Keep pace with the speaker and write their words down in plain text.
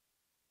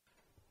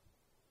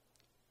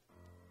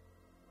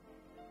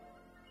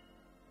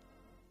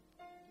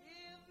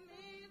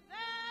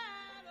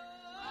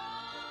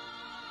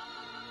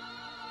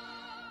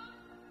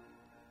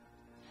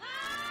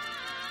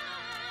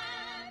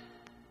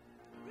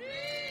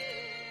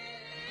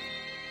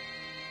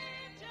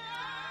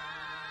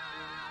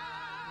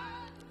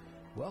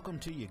Welcome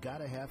to You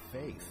Gotta Have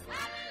Faith.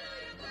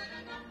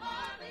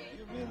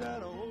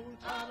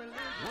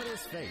 What is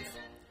faith?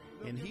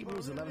 In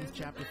Hebrews 11th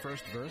chapter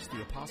 1st verse,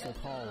 the Apostle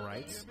Paul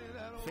writes,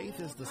 "Faith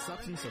is the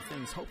substance of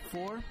things hoped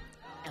for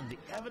and the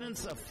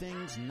evidence of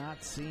things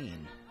not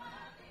seen."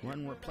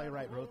 One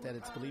playwright wrote that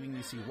it's believing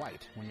you see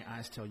white when your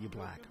eyes tell you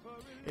black.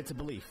 It's a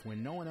belief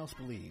when no one else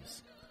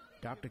believes.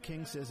 Dr.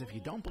 King says if you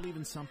don't believe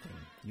in something,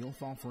 you'll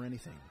fall for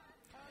anything.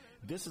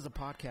 This is a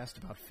podcast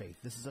about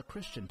faith. This is a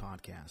Christian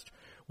podcast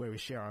where we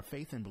share our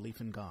faith and belief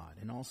in God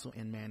and also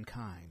in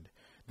mankind,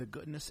 the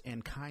goodness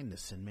and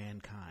kindness in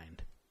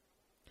mankind.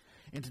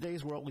 In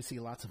today's world, we see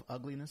lots of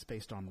ugliness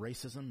based on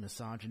racism,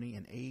 misogyny,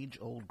 and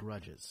age-old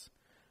grudges.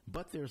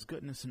 But there's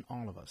goodness in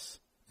all of us.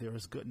 There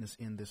is goodness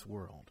in this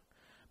world.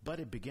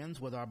 But it begins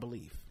with our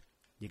belief.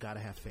 You got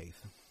to have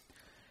faith.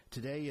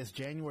 Today is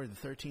January the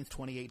 13th,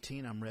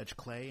 2018. I'm Reg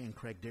Clay and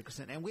Craig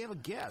Dickerson, and we have a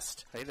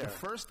guest. Hey there. The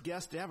first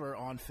guest ever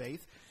on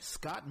Faith,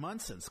 Scott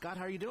Munson. Scott,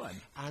 how are you doing?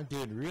 I'm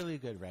doing really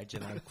good, Reg,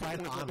 and I'm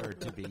quite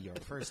honored to be your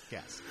first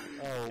guest.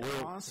 Oh,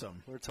 we're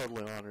awesome. We're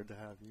totally honored to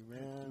have you,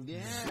 man.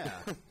 Yeah.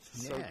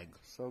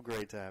 So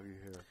great to have you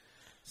here.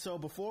 So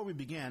before we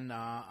begin,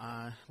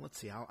 let's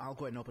see. I'll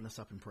go ahead and open us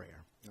up in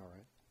prayer. All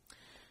right.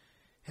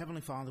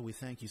 Heavenly Father, we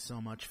thank you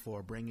so much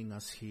for bringing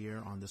us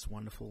here on this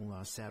wonderful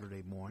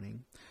Saturday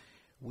morning.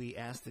 We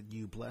ask that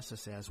you bless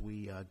us as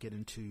we get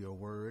into your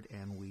word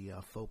and we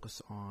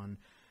focus on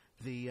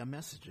the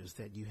messages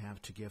that you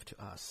have to give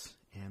to us.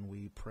 And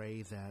we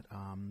pray that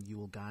you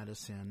will guide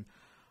us in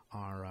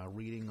our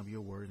reading of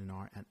your word and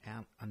our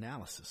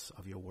analysis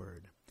of your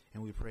word.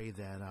 And we pray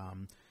that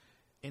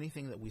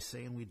anything that we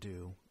say and we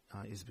do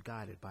is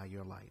guided by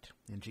your light.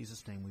 In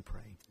Jesus' name we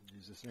pray. In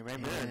Jesus' name,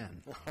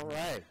 amen. All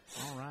right.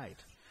 All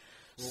right.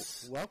 Well,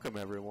 welcome,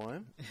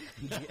 everyone.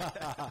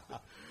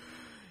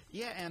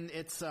 Yeah, and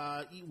it's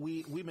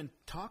we've been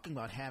talking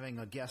about having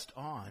a guest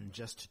on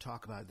just to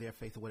talk about their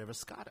faith or whatever.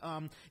 Scott,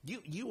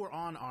 you were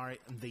on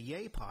the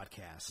Yay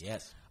podcast,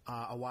 yes,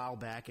 a while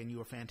back, and you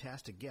were a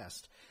fantastic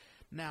guest.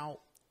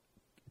 Now,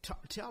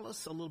 tell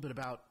us a little bit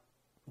about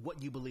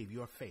what you believe,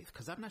 your faith,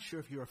 because I'm not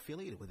sure if you're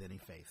affiliated with any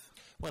faith.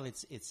 Well,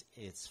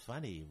 it's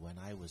funny. When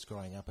I was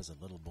growing up as a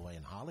little boy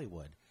in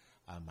Hollywood,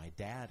 my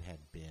dad had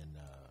been,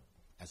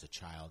 as a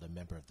child, a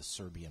member of the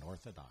Serbian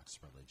Orthodox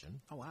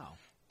religion. Oh, wow.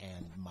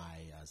 And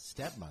my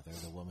stepmother,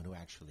 the woman who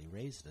actually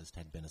raised us,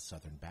 had been a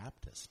Southern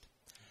Baptist.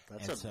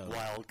 That's a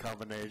wild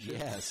combination.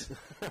 Yes.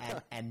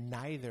 and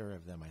neither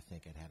of them, I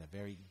think, had a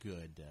very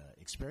good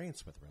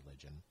experience with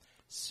religion.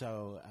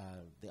 So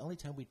the only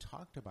time we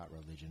talked about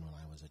religion when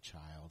I was a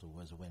child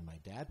was when my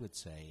dad would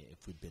say,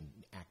 if we'd been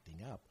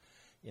acting up,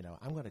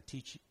 I'm going to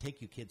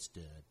take you kids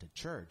to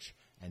church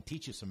and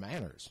teach you some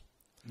manners.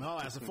 Oh,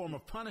 as a form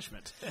of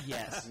punishment.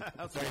 Yes,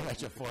 very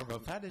much a form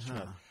of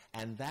punishment. Huh.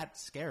 And that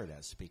scared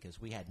us because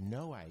we had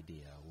no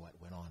idea what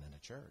went on in a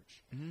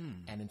church.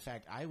 Mm. And in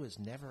fact, I was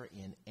never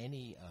in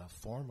any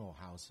formal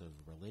house of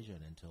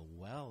religion until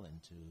well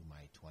into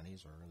my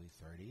 20s or early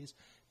 30s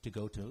to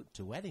go to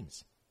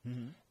weddings.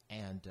 Mm-hmm.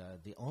 And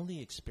the only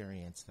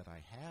experience that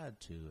I had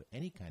to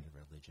any kind of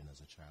religion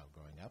as a child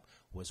growing up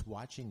was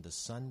watching the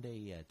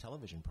Sunday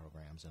television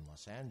programs in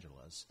Los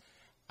Angeles.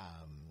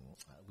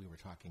 We were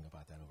talking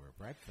about that over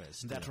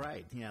breakfast. That's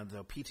right. Yeah,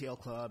 the PTL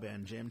Club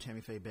and Jim,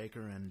 Tammy Faye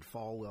Baker, and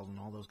Falwell and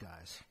all those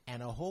guys.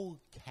 And a whole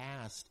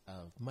cast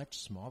of much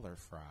smaller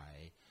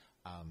fry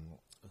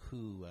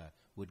who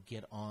would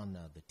get on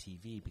the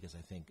TV because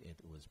I think it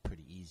was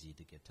pretty easy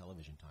to get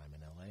television time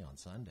in L.A. on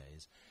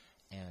Sundays.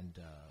 And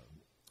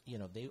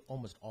they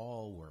almost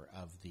all were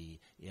of the,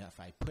 if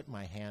I put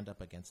my hand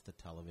up against the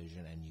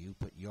television and you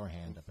put your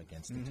hand up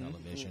against the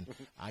television,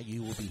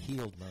 you will be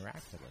healed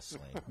miraculously.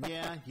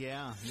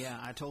 Yeah.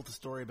 I told the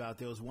story about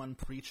there was one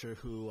preacher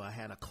who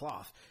had a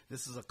cloth.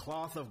 This is a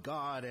cloth of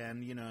God,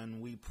 and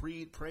and we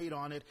prayed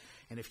on it.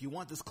 And if you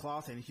want this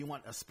cloth, and if you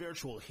want a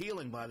spiritual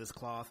healing by this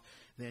cloth,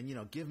 then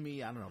give me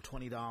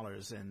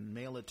 $20 and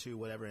mail it to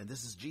whatever. And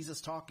this is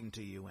Jesus talking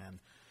to you, and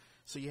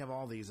so you have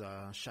all these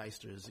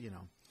shysters,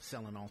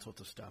 selling all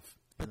sorts of stuff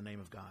in the name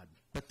of God.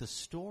 But the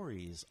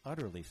stories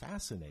utterly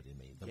fascinated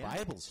me, the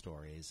Bible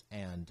stories,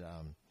 and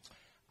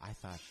I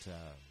thought,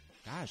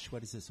 gosh,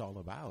 what is this all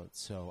about?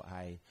 So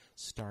I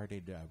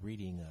started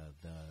reading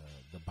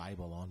the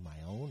Bible on my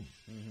own.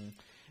 Mm-hmm.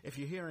 If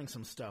you're hearing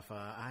some stuff,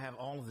 I have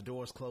all of the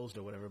doors closed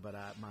or whatever, but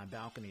my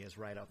balcony is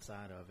right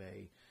outside of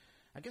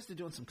I guess they're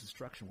doing some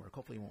construction work.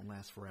 Hopefully it won't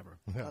last forever.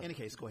 In any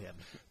case, go ahead.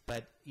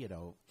 But,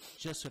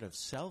 just sort of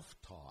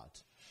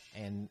self-taught.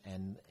 And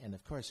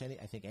of course,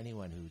 I think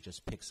anyone who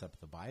just picks up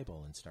the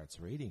Bible and starts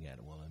reading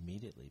it will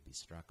immediately be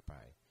struck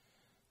by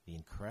the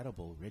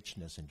incredible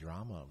richness and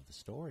drama of the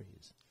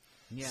stories.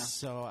 Yeah.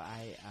 So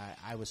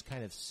I was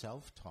kind of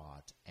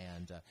self-taught.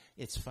 And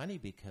it's funny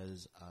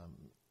because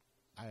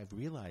I've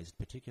realized,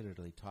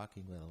 particularly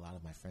talking with a lot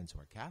of my friends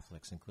who are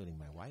Catholics, including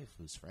my wife,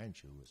 who's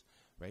French, who was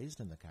raised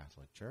in the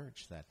Catholic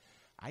Church, that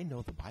I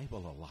know the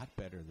Bible a lot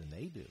better than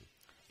they do.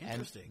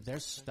 Interesting. And they're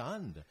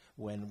stunned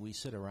when we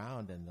sit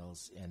around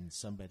and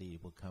somebody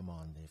will come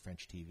on the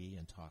French TV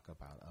and talk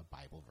about a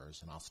Bible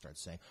verse, and I'll start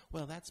saying,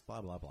 well, that's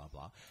blah, blah, blah,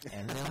 blah.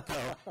 And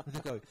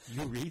they'll go,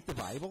 you read the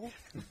Bible?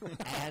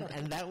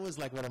 and that was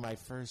like one of my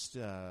first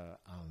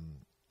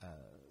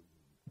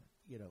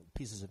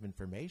pieces of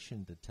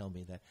information to tell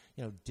me that,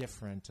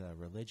 different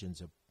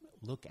religions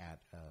look at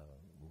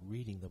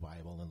reading the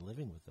Bible and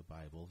living with the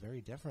Bible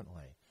very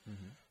differently.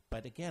 Mm-hmm.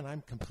 But again,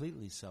 I'm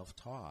completely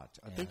self-taught.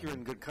 I think you're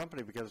in good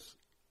company because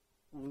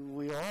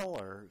we all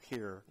are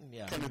here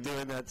kind of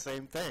doing that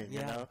same thing,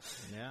 Yeah.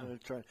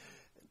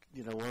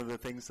 One of the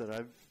things that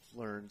I've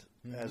learned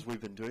as we've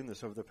been doing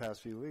this over the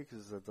past few weeks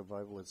is that the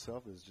Bible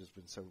itself has just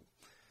been so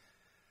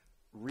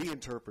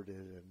reinterpreted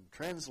and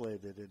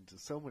translated into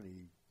so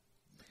many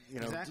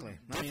exactly.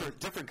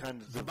 different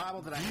kinds of the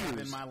Bible that views. I have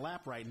in my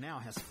lap right now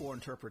has 4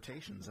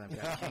 interpretations.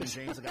 I've got King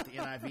James, I've got the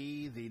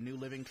NIV, the New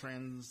Living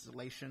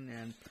Translation,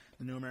 and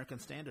the New American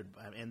Standard.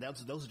 And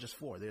those are just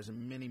 4. There's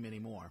many, many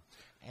more.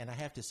 And I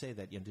have to say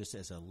that just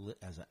as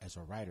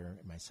a writer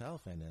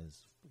myself and as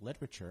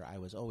literature, I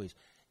was always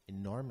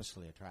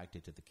enormously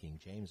attracted to the King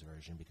James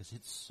Version because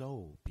it's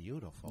so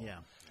beautiful. Yeah.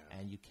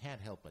 And you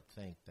can't help but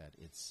think that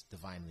it's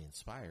divinely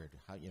inspired.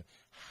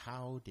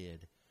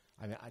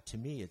 To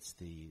me, it's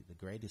the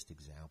greatest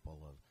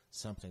example of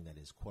something that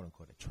is, quote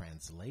unquote, a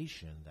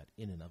translation that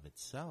in and of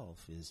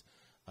itself is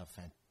a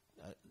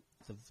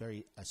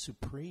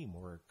supreme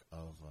work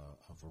of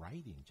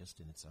writing just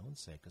in its own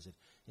sake, because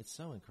it's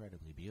so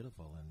incredibly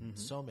beautiful, and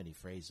so many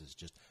phrases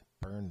just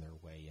burn their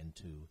way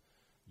into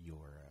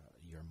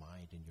your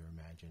mind and your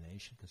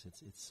imagination because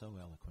it's so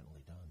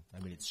eloquently done. I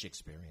mean, it's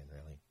Shakespearean,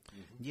 really.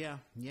 Mm-hmm.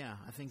 Yeah.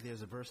 I think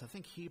there's a verse. I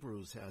think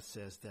Hebrews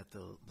says that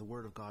the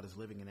Word of God is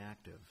living and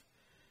active,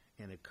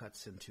 and it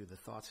cuts into the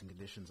thoughts and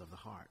conditions of the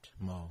heart.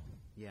 Oh.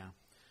 Yeah.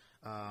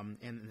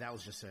 And that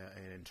was just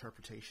an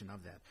interpretation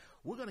of that.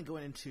 We're going to go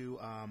into,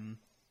 and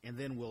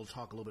then we'll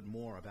talk a little bit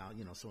more about,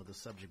 some of the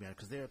subject matter,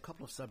 because there are a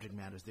couple of subject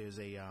matters. There's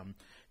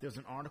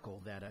an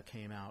article that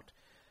came out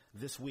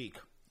this week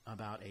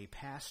about a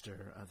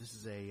pastor. This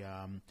is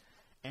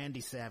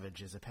Andy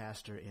Savage is a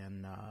pastor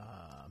in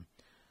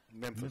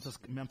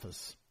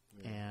Memphis.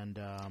 Yeah. And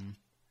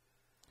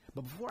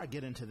but before I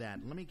get into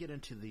that, let me get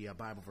into the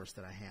Bible verse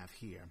that I have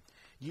here.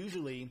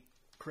 Usually,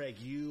 Craig,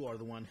 you are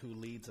the one who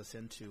leads us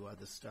into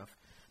this stuff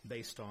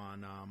based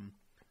on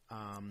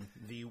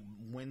the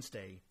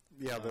Wednesday.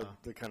 Yeah,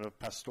 the kind of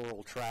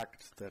pastoral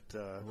tract that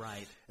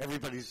right.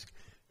 everybody's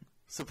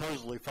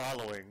supposedly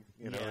following,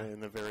 in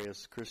the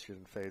various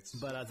Christian faiths.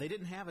 But they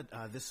didn't have it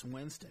this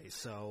Wednesday,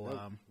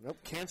 so...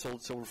 Nope,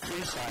 canceled, so we're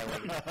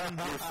freestyling.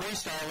 We're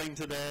freestyling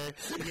today.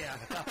 Yeah.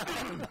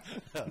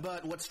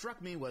 But what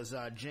struck me was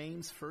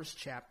James' first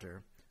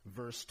chapter,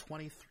 verse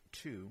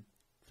 22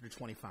 through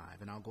 25,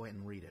 and I'll go ahead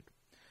and read it.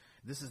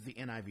 This is the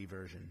NIV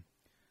version.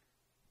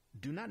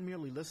 Do not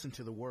merely listen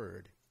to the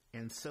word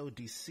and so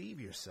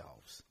deceive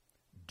yourselves.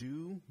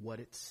 Do what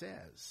it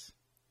says.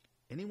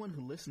 Anyone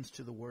who listens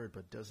to the word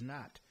but does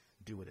not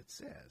do what it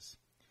says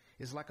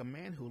is like a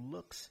man who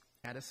looks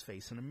at his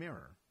face in a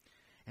mirror,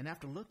 and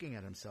after looking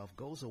at himself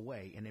goes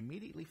away and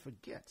immediately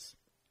forgets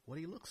what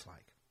he looks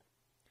like.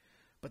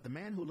 But the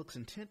man who looks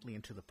intently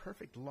into the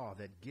perfect law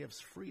that gives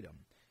freedom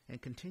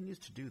and continues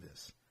to do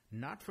this,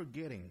 not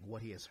forgetting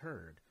what he has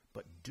heard,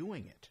 but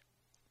doing it,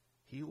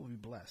 he will be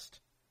blessed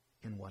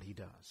in what he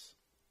does.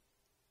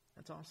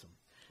 That's awesome.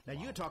 Now,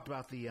 you had talked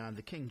about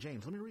the King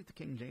James. Let me read the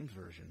King James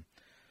Version.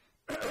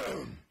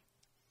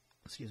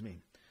 Excuse me.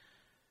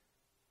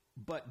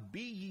 But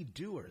be ye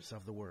doers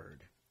of the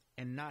word,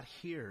 and not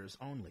hearers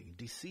only,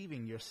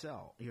 deceiving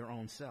your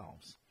own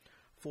selves.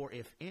 For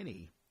if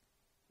any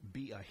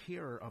be a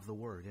hearer of the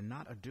word, and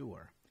not a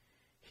doer,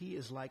 he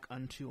is like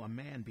unto a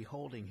man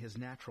beholding his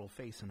natural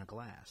face in a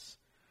glass.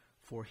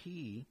 For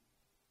he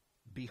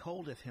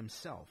beholdeth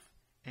himself,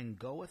 and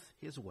goeth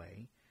his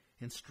way,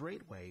 and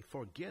straightway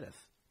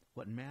forgetteth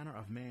what manner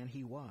of man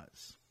he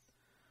was.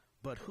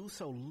 But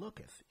whoso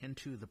looketh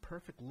into the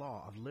perfect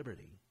law of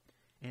liberty,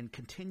 and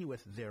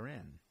continueth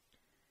therein,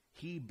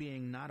 he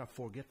being not a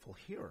forgetful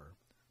hearer,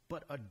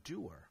 but a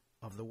doer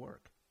of the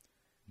work,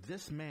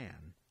 this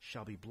man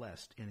shall be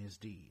blessed in his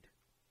deed.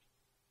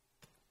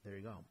 There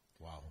you go.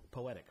 Wow.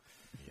 Poetic.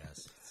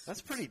 Yes.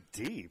 That's pretty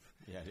deep.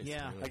 Yeah. It is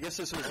Yeah. really. I guess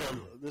this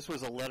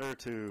was a letter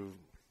to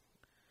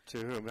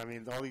whom? I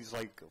mean, all these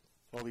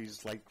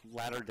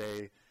latter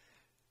day,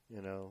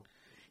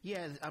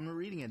 Yeah, I'm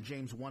reading in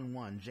James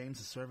 1:1. James,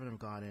 the servant of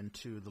God, and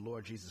to the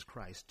Lord Jesus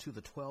Christ, to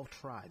the 12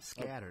 tribes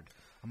scattered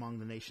among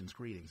the nations,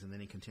 greetings. And then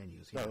he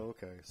continues. Yeah. Oh,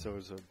 okay. So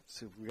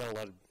we got a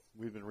lot of.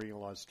 We've been reading a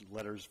lot of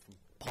letters from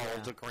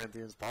Paul to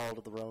Corinthians, Paul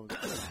to the Romans.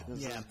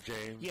 This is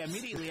James. Yeah,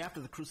 immediately after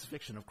the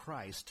crucifixion of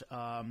Christ,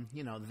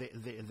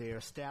 they're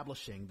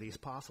establishing, the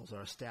apostles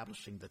are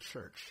establishing the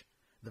church,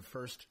 the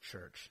first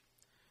church.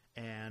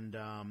 And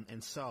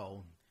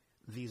so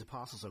these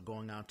apostles are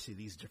going out to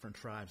these different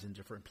tribes in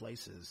different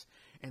places,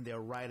 and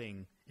they're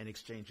writing and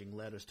exchanging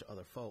letters to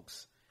other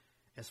folks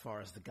as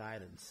far as the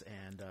guidance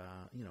and,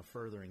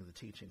 furthering the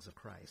teachings of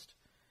Christ.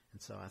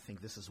 And so I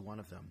think this is one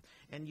of them.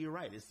 And you're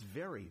right, it's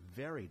very,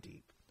 very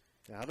deep.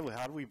 How do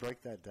we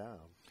break that down?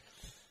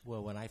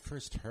 Well, when I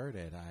first heard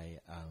it, I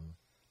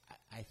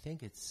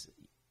think it's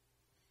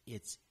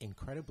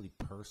incredibly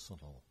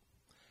personal.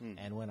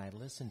 And when I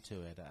listened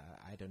to it,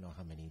 I don't know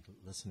how many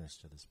listeners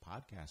to this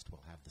podcast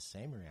will have the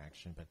same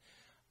reaction, but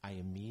I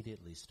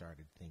immediately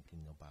started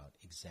thinking about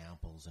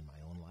examples in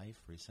my own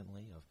life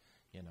recently of,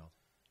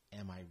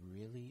 am I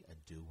really a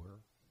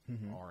doer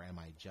or am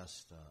I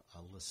just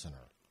a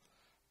listener?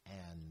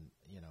 And,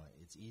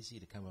 it's easy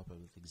to come up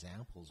with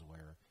examples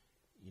where,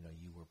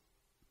 you were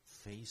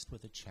faced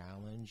with a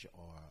challenge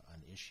or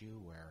an issue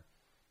where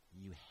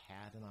you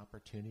had an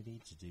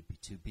opportunity to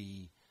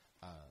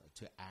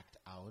act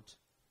out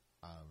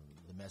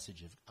the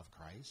message of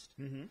Christ,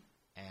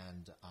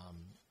 and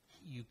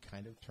you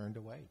kind of turned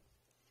away.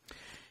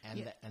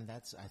 And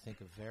that's, I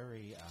think, a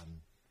very,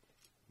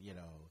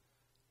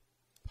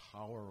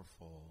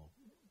 powerful,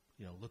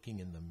 looking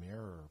in the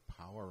mirror,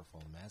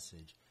 powerful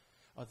message.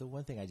 Oh, the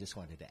one thing I just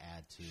wanted to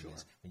add to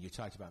is when you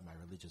talked about my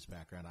religious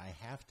background, I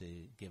have to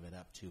give it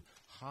up to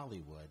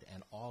Hollywood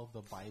and all the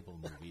Bible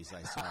movies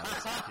I saw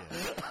as a kid.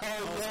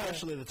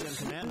 Especially the Ten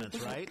Commandments,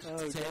 right?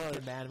 Ten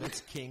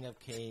Commandments, King of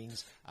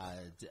Kings,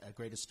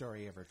 Greatest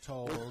Story Ever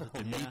Told,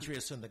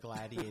 Demetrius and the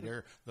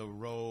Gladiator, The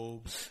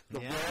Robes. The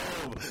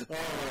robe. Oh.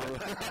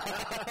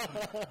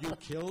 You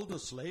killed a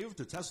slave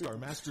to test our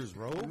master's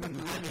robe?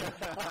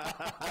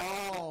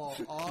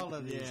 all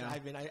of these. Yeah. I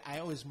mean, I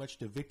owe as much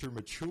to Victor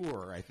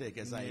Mature, I think,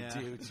 as I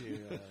do to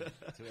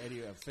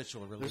any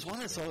official religious. There's one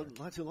I saw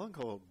not too long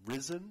ago,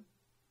 Risen.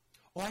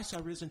 Oh, I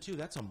saw Risen too.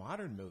 That's a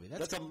modern movie.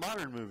 That's a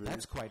modern movie.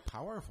 That's quite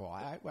powerful.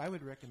 I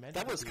would recommend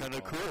that. That was kind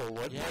of cool,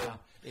 wasn't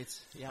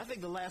it? I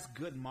think the last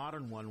good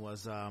modern one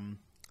was The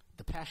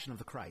Passion of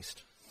the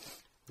Christ.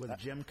 With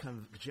Jim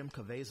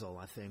Caviezel,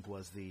 I think,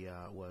 was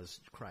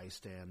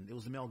Christ, and it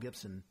was the Mel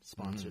Gibson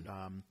sponsored,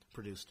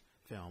 produced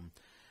film.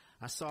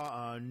 I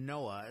saw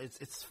Noah.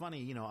 It's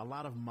funny, a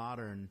lot of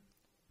modern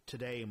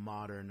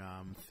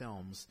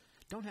films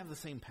don't have the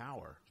same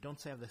power,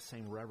 don't have the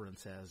same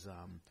reverence as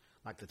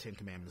like the Ten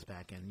Commandments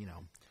back in,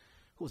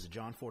 who was it,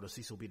 John Ford or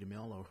Cecil B.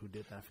 DeMille, or who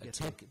did that? I forget.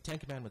 Ten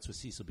Commandments with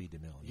Cecil B.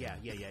 DeMille. Yeah.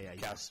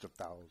 Cast of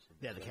Thousands.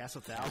 Yeah, the Cast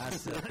of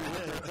Thousands.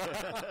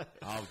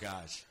 Oh,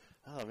 gosh.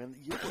 Oh, man,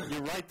 you're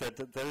right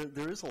that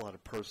there is a lot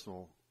of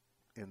personal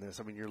in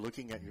this. I mean, you're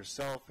looking at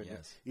yourself, and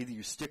either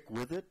you stick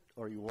with it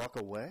or you walk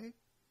away.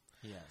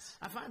 Yes.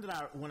 I find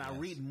that when I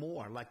read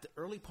more, like the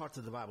early parts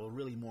of the Bible, are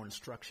really more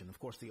instruction. Of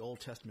course, the Old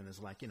Testament is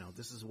like,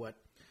 this is what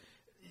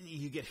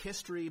you get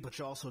history, but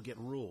you also get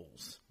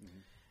rules.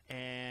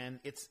 And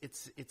it's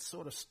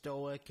sort of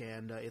stoic,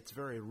 and it's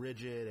very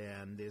rigid,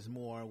 and there's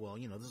more,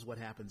 this is what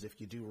happens if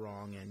you do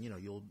wrong, and,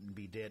 you'll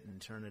be dead in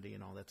eternity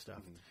and all that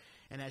stuff.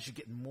 And as you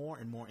get more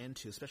and more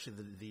into, especially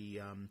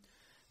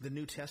the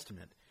New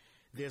Testament,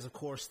 there's, of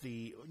course,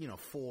 you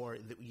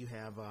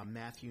have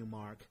Matthew,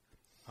 Mark,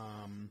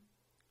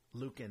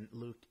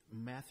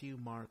 Matthew,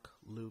 Mark,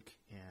 Luke,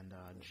 and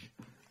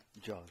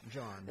John.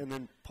 And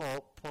then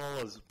Paul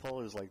is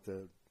like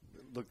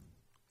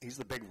he's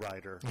the big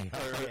writer,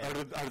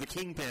 or the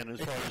kingpin as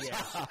far as.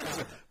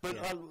 But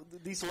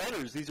these are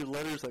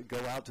letters that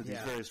go out to these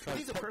various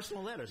tribes. These are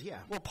personal letters, yeah.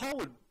 Well,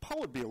 Paul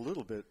would be a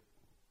little bit,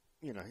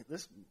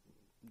 this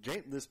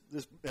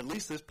at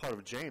least this part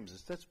of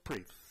James that's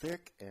pretty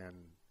thick and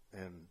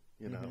and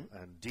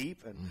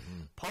deep, and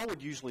Paul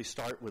would usually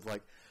start with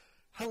like,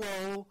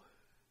 "Hello,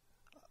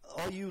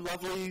 all you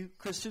lovely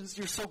Christians,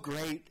 you're so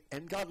great,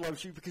 and God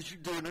loves you because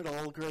you're doing it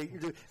all great."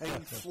 And you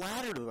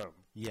flatter them.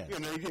 Yes.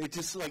 It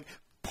just like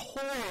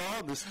pour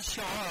on this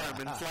charm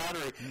and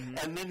flattery,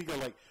 and then you go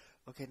like,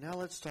 "Okay, now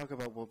let's talk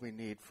about what we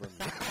need from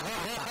you."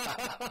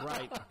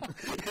 Right.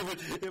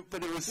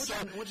 But it was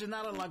which is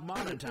not unlike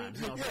modern times.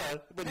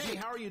 But hey,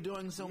 how are you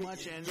doing so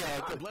much? And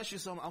God bless you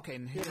so much. Okay,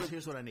 and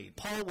here's what I need.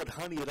 Paul would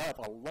honey it up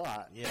a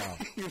lot. Yeah.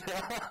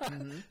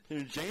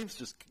 James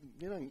just,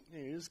 he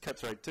just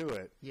cuts right to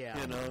it. Yeah.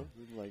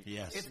 Like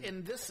yes.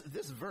 And this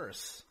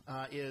verse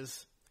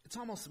is. It's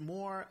almost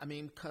more,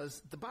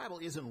 because the Bible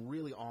isn't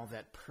really all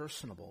that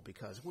personable,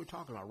 because we're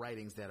talking about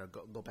writings that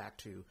go back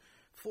to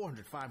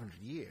 400, 500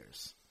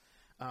 years.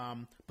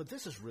 But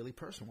this is really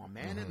personal.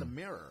 Man in the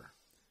mirror.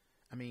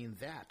 We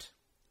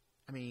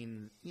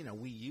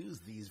use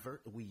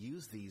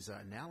these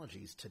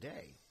analogies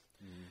today.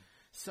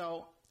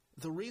 So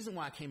the reason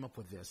why I came up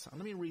with this,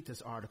 let me read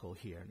this article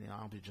here.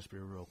 I'll just be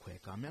real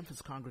quick.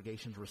 Memphis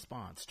congregation's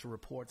response to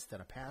reports that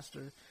a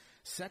pastor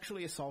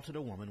sexually assaulted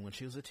a woman when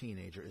she was a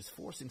teenager is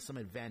forcing some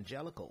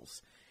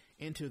evangelicals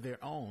into their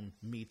own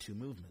Me Too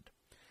movement.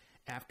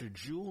 After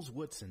Jules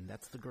Woodson,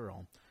 that's the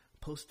girl,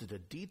 posted a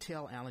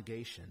detailed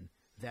allegation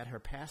that her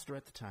pastor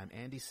at the time,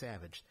 Andy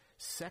Savage,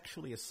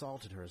 sexually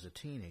assaulted her as a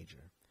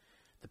teenager.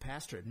 The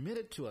pastor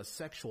admitted to a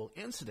sexual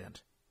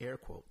incident, air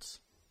quotes,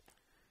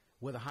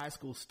 with a high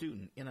school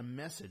student in a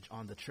message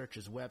on the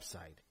church's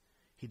website.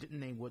 He didn't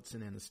name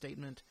Woodson in the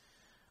statement,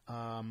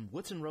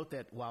 Woodson wrote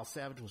that while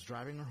Savage was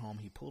driving her home,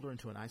 he pulled her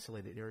into an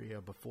isolated area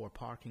before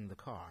parking the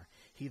car.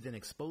 He then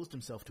exposed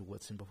himself to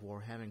Woodson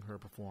before having her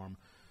perform,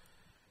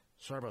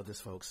 sorry about this,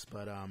 folks,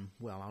 but,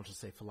 I'll just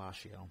say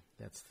fellatio.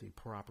 That's the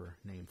proper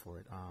name for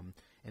it.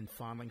 And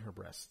fondling her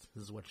breast.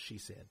 This is what she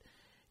said.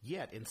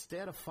 Yet,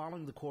 instead of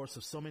following the course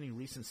of so many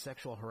recent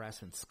sexual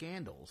harassment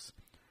scandals,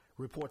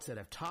 reports that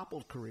have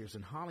toppled careers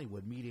in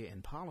Hollywood, media,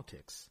 and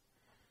politics,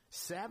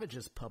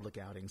 Savage's public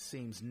outing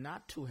seems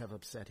not to have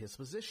upset his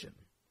position.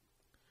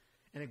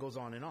 And it goes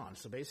on and on.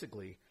 So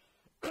basically,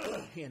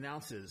 he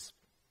announces,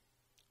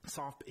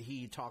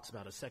 he talks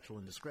about a sexual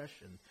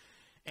indiscretion,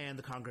 and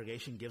the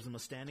congregation gives him a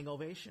standing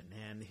ovation.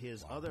 And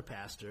his other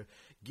pastor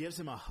gives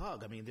him a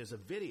hug. I mean, there's a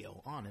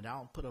video on it.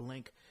 I'll put a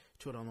link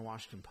to it on the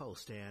Washington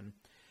Post. And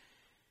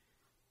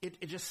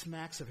it just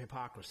smacks of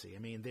hypocrisy. I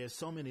mean, there's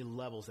so many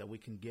levels that we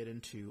can get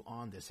into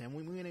on this. And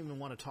we may even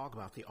want to talk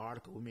about the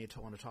article. We may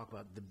want to talk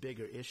about the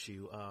bigger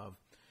issue of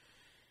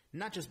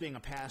not just being a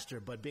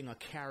pastor, but being a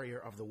carrier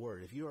of the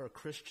word. If you're a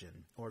Christian,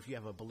 or if you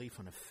have a belief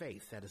on a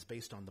faith that is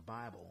based on the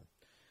Bible,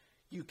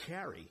 you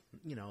carry,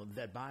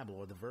 that Bible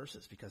or the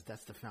verses, because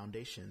that's the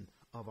foundation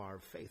of our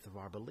faith, of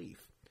our belief.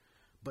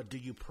 But do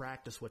you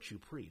practice what you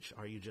preach?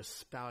 Are you just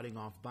spouting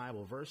off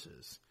Bible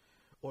verses?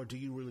 Or do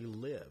you really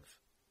live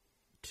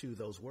to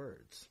those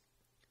words?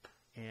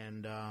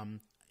 And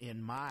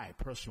in my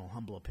personal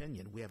humble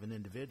opinion, we have an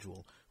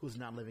individual who's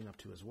not living up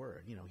to his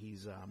word.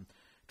 He's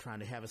trying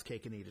to have his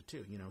cake and eat it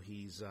too.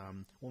 He's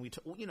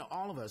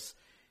all of us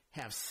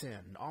have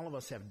sinned. All of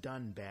us have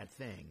done bad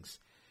things.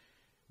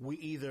 We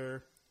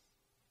either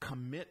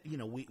commit,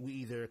 we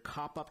either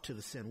cop up to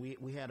the sin.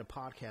 We had a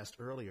podcast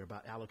earlier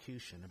about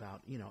allocution,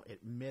 about,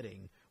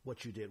 admitting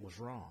what you did was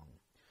wrong.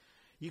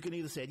 You can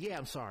either say, yeah,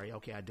 I'm sorry.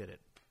 Okay, I did it.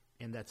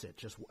 And that's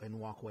it. And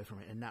walk away from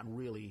it and not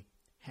really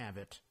have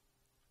it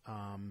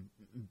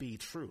be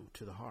true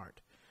to the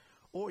heart.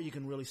 Or you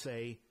can really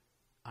say,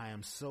 I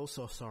am so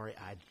sorry.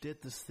 I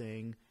did this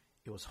thing.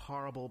 It was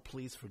horrible.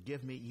 Please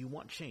forgive me. You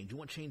want change. You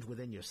want change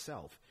within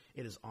yourself.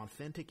 It is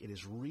authentic. It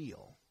is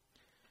real.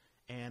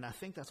 And I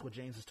think that's what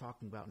James is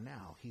talking about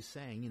now. He's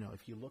saying,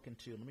 if you look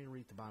into, let me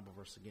read the Bible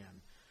verse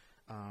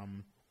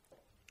again,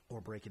 or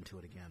break into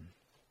it again.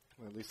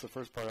 Well, at least the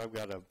first part, I've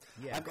got a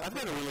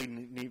really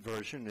neat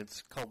version.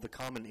 It's called the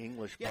Common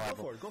English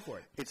Bible. Yeah, go for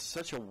it. It's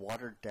such a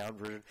watered down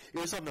version. It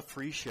was on the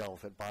free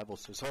shelf at Bible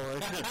stores. So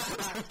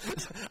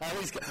I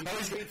always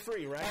get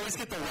free, right? I always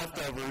get the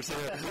leftovers.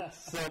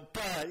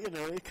 But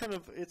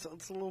it's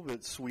a little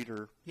bit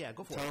sweeter. Yeah,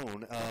 go for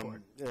tone.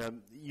 It.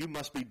 You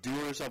must be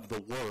doers of the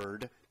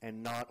word,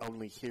 and not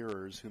only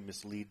hearers who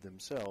mislead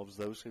themselves.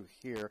 Those who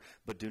hear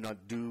but do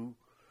not do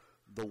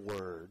the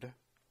word.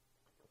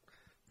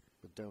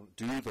 But don't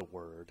do the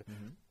word.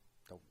 Mm-hmm.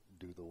 Don't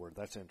do the word.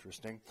 That's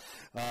interesting.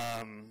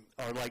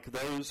 Are like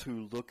those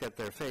who look at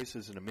their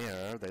faces in a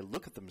mirror. They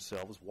look at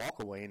themselves,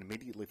 walk away, and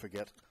immediately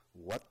forget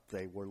what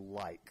they were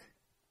like.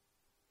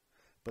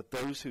 But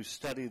those who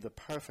study the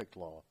perfect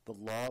law, the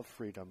law of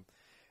freedom,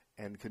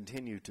 and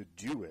continue to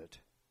do it,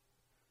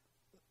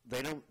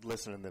 they don't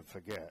listen and then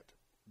forget,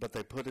 but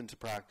they put into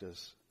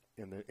practice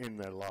in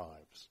their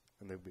lives,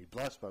 and they'll be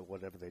blessed by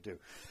whatever they do.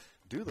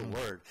 Do the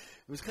word.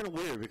 It was kind of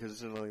weird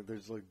because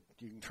there's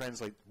you can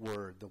translate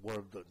word. The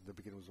word the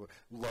beginning was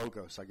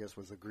logos, I guess,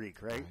 was the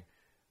Greek, right?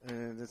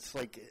 And it's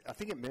I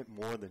think it meant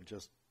more than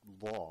just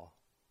law.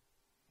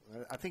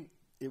 I think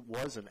it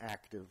was an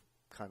active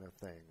kind of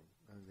thing.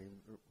 I mean,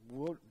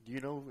 do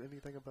you know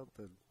anything about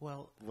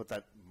what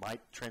that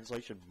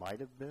translation might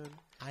have been?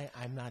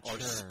 I'm not sure. Or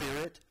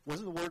spirit?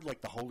 Wasn't the word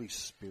like the Holy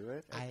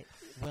Spirit?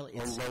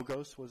 Or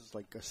logos was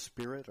like a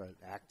spirit, or an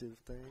active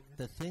thing?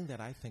 The thing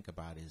that I think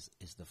about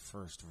is the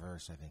first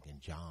verse, I think,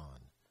 in John,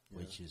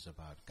 which is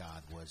about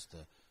God was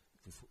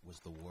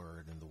the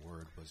Word, and the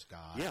Word was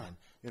God. Yeah,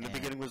 in the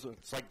beginning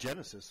it's like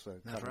Genesis.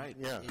 That's right.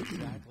 Yeah,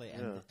 exactly.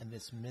 And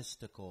this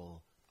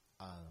mystical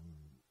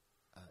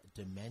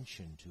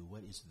dimension to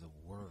what is the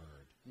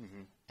Word.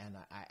 Mm-hmm. And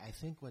I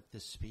think what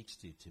this speaks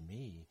to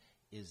me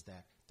is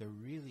that there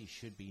really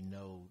should be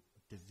no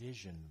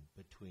division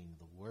between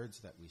the words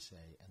that we say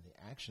and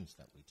the actions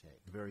that we take.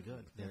 Very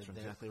good. That's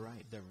exactly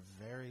right. They're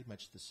very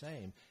much the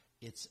same.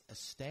 It's a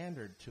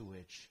standard to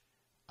which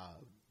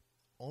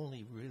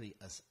only really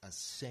a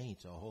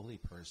saint, a holy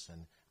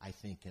person, I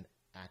think, can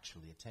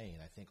actually attain.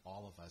 I think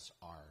all of us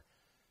are,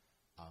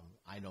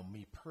 I know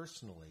me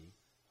personally,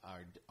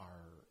 are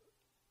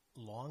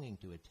longing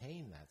to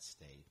attain that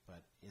state,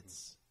 but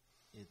it's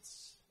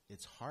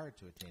hard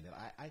to attain it.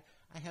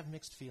 I have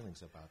mixed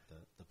feelings about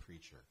the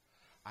preacher.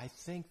 I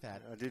think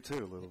that I do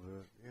too, a little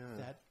bit.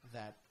 Yeah.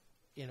 That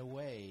in a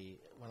way,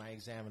 when I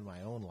examine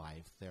my own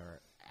life, there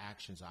are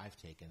actions I've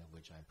taken of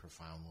which I'm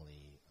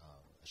profoundly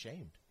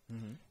ashamed.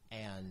 Mm-hmm.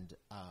 And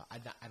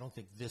I don't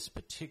think this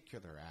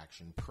particular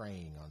action,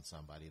 preying on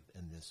somebody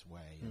in this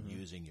way and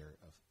using your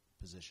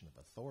position of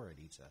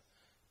authority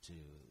to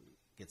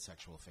get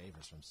sexual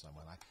favors from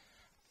someone,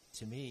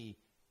 to me,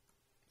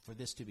 for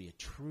this to be a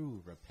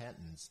true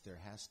repentance, there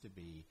has to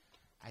be,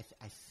 I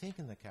think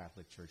in the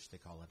Catholic Church they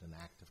call it an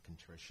act of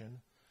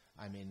contrition.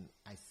 I mean,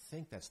 I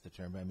think that's the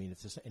term. I mean,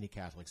 if there's any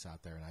Catholics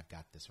out there and I've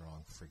got this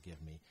wrong,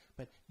 forgive me.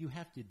 But you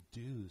have to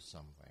do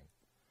something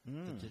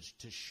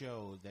to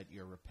show that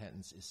your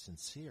repentance is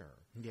sincere.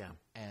 Yeah.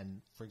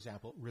 And, for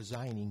example,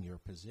 resigning your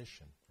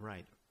position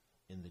Right.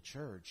 in the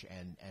church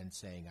and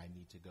saying, I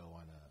need to go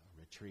on a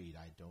retreat.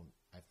 I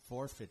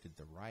forfeited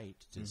the right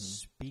to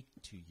speak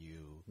to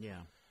you.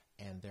 Yeah.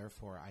 And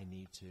therefore I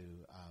need to,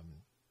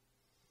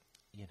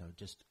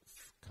 just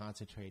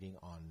concentrating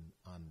on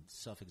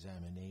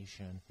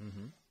self-examination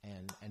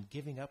and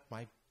giving up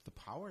the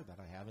power that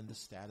I have and the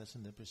status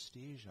and the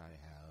prestige I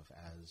have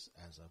as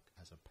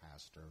a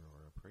pastor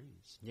or a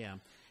priest. Yeah.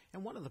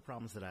 And one of the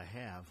problems that I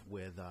have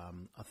with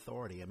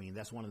authority, I mean,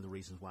 that's one of the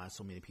reasons why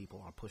so many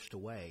people are pushed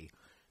away.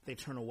 They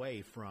turn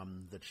away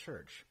from the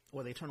church,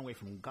 or they turn away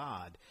from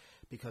God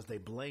because they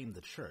blame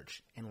the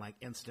church. And like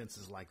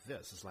incidences like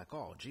this, it's like,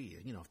 oh, gee,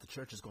 if the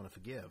church is going to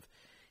forgive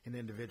an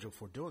individual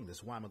for doing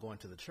this, why am I going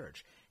to the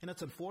church? And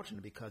it's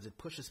unfortunate because it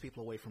pushes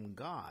people away from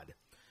God.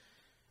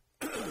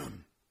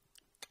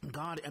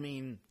 God, I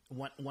mean,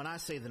 when I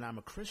say that I'm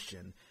a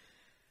Christian,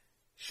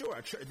 sure,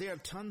 there are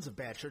tons of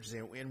bad churches,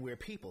 and we're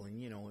people,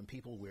 and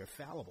people, we're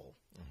fallible.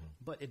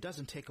 But it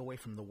doesn't take away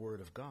from the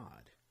Word of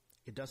God.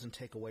 It doesn't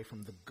take away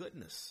from the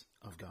goodness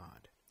of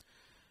God.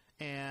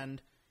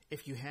 And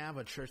if you have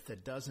a church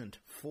that doesn't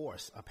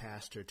force a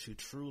pastor to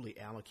truly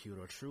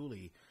allocute or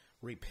truly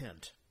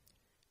repent,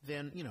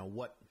 then,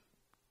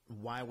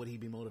 why would he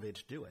be motivated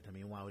to do it? I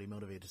mean, why would he be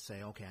motivated to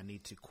say, okay, I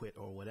need to quit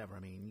or whatever? I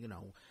mean,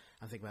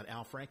 I think about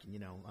Al Franken,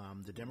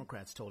 the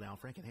Democrats told Al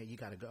Franken, hey, you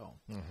got to go.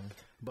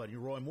 But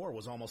Roy Moore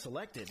was almost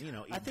elected,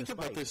 I think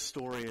about this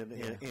story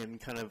in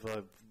kind of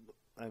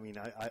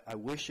I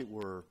wish it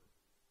were,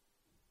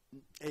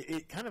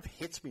 it kind of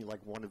hits me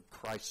like one of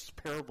Christ's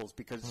parables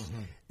because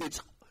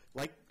it's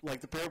like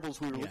the parables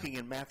we were looking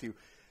in Matthew.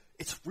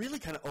 It's really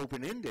kind of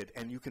open-ended,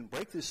 and you can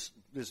break this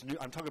new.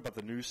 I'm talking about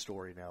the news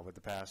story now with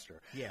the pastor.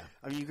 Yeah,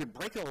 I mean, you can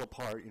break it all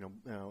apart.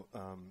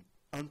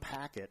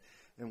 Unpack it.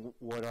 And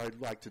what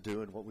I'd like to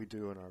do, and what we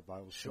do in our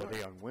Bible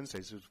study on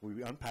Wednesdays, is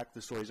we unpack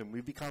the stories, and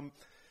we become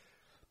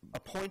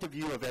a point of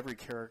view of every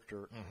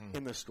character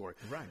in the story.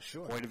 Right.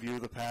 Sure. Point of view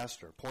of the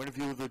pastor. Point of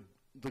view of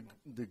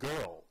the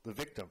girl, the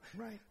victim.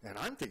 Right. And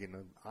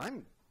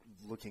I'm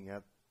looking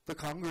at the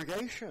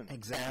congregation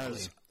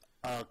as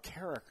a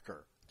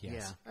character.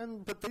 Yes. Yeah.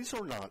 But these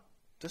are not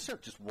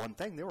just one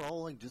thing. They were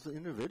all like just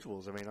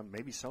individuals. I mean,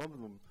 maybe some of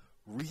them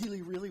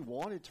really, really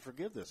wanted to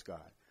forgive this guy,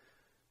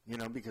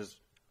 because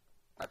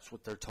that's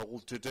what they're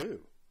told to do.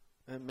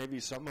 And maybe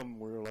some of them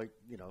were like,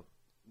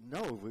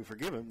 no, if we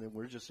forgive him, then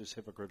we're just as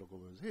hypocritical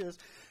as he is.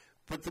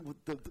 But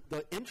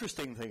the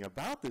interesting thing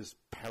about this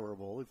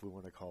parable, if we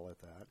want to call it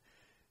that,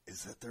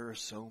 is that there are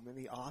so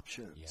many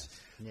options. Yes.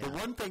 Yeah. The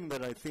one thing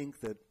that I think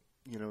that,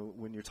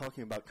 when you're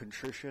talking about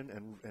contrition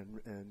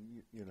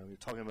and you're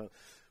talking about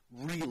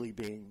really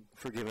being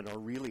forgiven or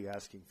really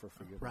asking for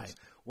forgiveness. Right.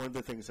 One of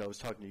the things I was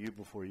talking to you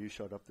before you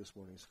showed up this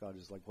morning, Scott,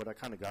 is like what I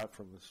kind of got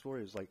from the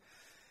story is like,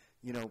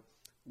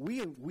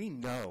 we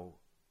know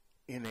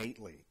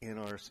innately in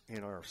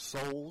our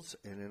souls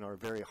and in our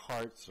very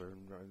hearts or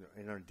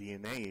in our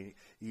DNA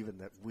even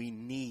that we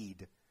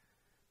need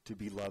to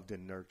be loved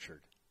and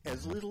nurtured.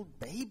 As little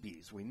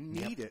babies, we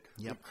need it.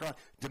 Yep. We cry,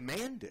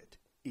 demand it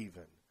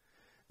even.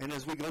 And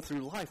as we go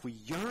through life, we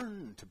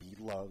yearn to be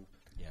loved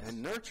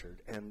and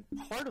nurtured. And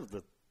part of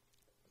the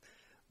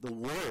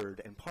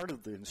word and part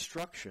of the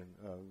instruction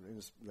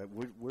that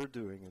we're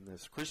doing in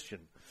this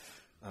Christian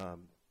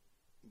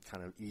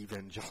kind of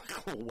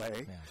evangelical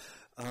way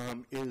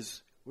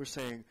is we're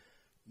saying,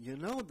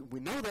 we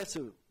know that's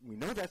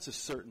a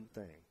certain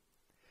thing.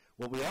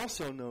 What we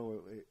also know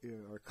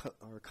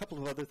are a couple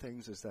of other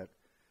things is that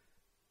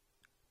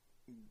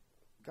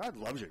God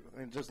loves you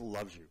and just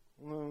loves you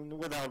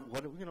without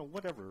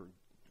whatever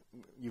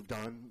you've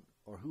done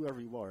or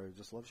whoever you are, it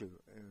just loves you,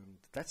 and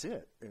that's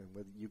it. And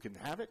whether you can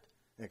have it,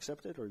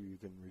 accept it, or you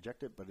can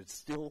reject it, but it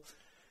still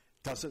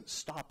doesn't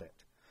stop it.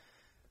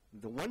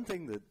 The one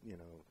thing that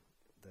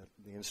that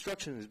the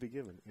instruction has been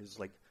given is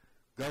like,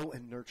 go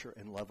and nurture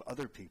and love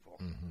other people.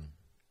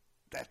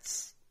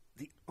 That's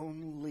the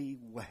only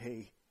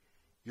way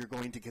you're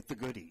going to get the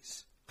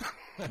goodies.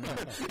 We had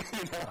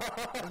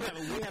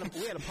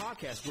a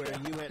podcast where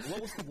you had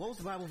what was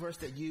the Bible verse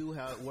that you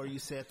where you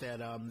said that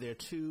there are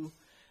two: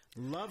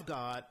 love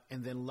God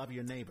and then love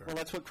your neighbor. Well,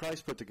 that's what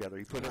Christ put together.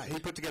 He put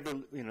together.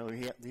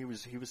 He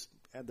was.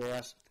 They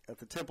asked at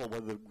the temple what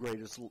are the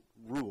greatest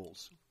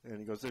rules, and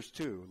he goes, "There's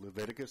two: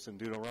 Leviticus and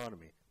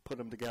Deuteronomy. Put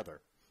them together."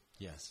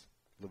 Yes.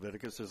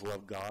 Leviticus is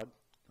love God.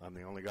 I'm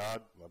the only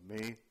God. Love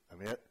me.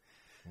 I'm it.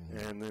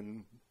 And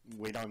then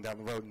way down the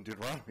road in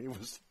Deuteronomy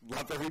was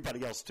love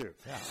everybody else too.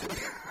 Yeah.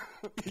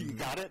 You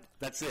got it?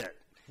 That's it.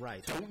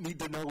 Right. Don't need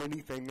to know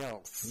anything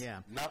else. Yeah.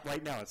 Not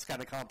right now. It's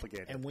kind of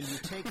complicated. And when you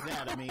take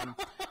that, I mean,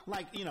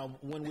 like,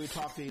 when we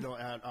talked,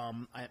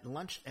 at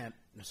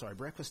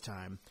breakfast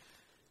time,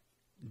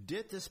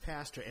 did this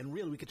pastor, and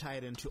really we could tie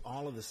it into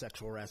all of the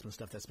sexual harassment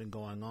stuff that's been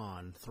going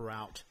on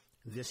throughout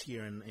this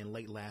year and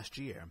late last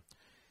year,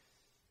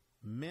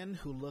 men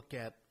who look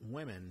at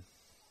women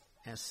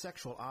as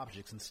sexual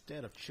objects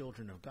instead of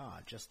children of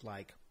God, just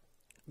like,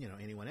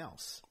 anyone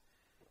else.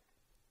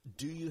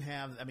 Do you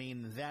have,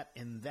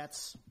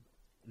 that's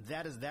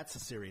a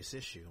serious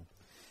issue.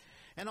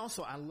 And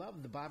also, I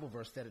love the Bible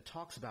verse that it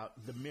talks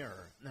about the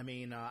mirror.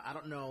 I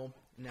don't know,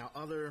 now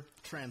other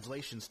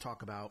translations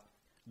talk about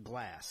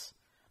glass.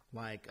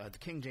 Like, the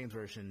King James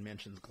Version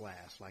mentions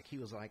glass. Like, he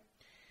was like,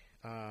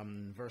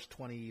 verse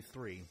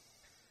 23,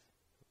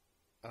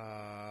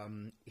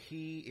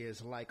 he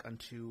is like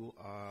unto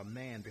a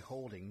man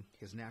beholding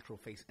his natural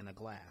face in a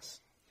glass.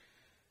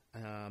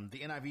 The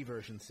NIV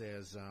version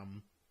says,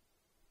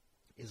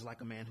 is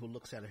like a man who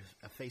looks at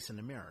a face in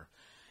the mirror.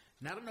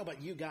 Now, I don't know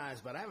about you guys,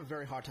 but I have a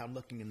very hard time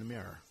looking in the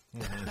mirror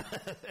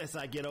as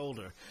I get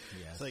older.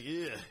 Yes. It's like,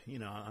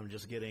 I'm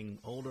just getting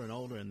older and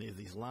older, and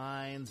these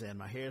lines, and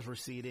my hair's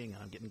receding,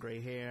 and I'm getting gray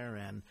hair,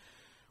 and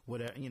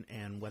whatever,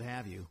 and what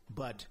have you.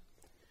 But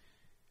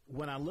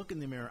when I look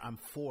in the mirror, I'm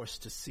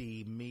forced to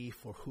see me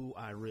for who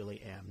I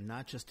really am,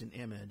 not just an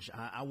image.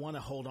 I want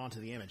to hold on to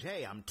the image.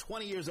 Hey, I'm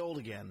 20 years old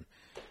again,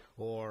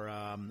 or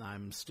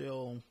I'm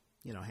still,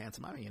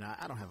 handsome.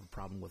 I don't have a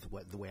problem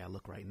with the way I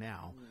look right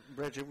now.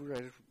 Bridget,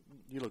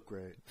 you look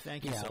great.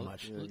 Thank you so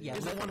much. Yeah,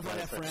 Isn't it wonderful to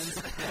have friends?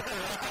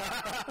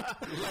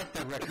 Let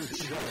the record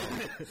show.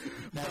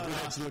 That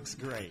Reg looks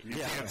great. You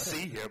can't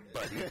see him,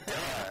 but he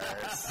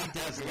does. He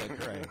does look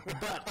great.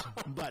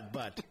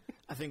 But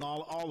I think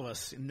all of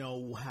us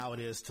know how it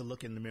is to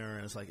look in the mirror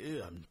and it's like,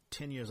 ew, I'm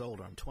 10 years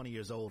older, I'm 20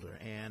 years older.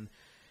 And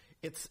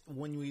it's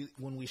when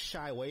we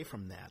shy away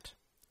from that,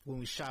 when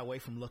we shy away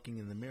from looking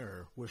in the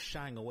mirror, we're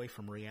shying away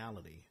from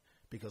reality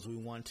because we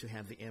want to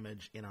have the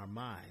image in our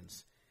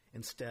minds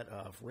instead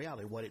of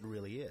reality, what it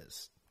really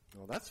is.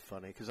 Well, that's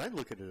funny because I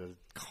look at it a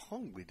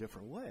completely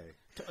different way.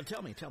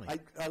 Tell me.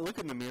 I look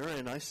in the mirror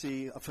and I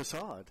see a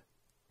facade.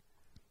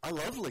 I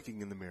love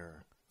looking in the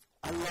mirror.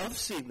 I love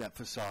seeing that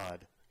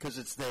facade because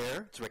it's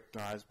there, it's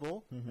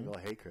recognizable. I go,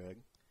 hey, Craig,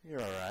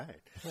 you're all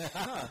right.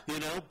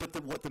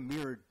 But what the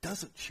mirror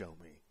doesn't show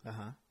me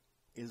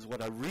is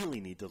what I really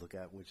need to look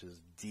at, which is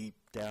deep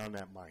down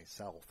at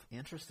myself.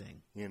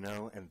 Interesting. And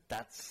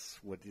that's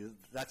what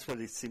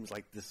it seems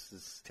like this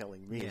is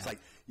telling me. Yeah. It's like,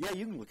 yeah,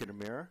 you can look in a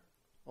mirror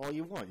all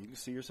you want. You can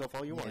see yourself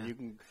all you want. You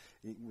can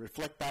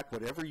reflect back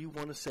whatever you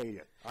want to say.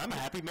 I'm a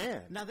happy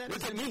man. Now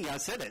look at me. I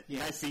said it.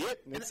 Yeah. I see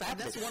it. And it's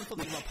happening. That's the wonderful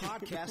thing about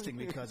podcasting,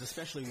 because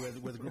especially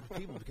with a group of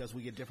people, because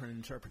we get different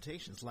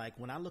interpretations. Like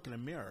when I look in a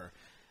mirror,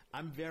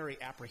 I'm very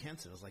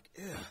apprehensive. It's like,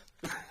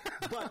 ugh.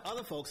 But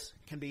other folks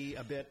can be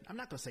a bit, I'm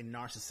not going to say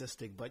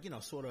narcissistic, but,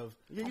 sort of.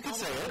 Yeah, you can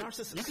say it.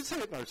 Narcissistic. You can say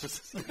it,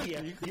 narcissistic.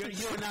 Yeah,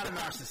 you're not a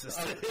narcissist.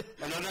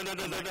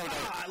 No.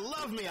 I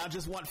love me. I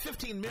just want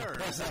 15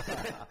 mirrors.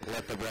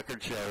 Let the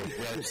record show.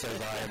 Red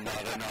says I am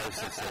not a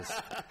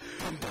narcissist.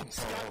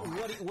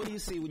 Scott, what do you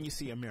see when you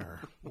see a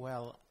mirror?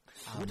 Well,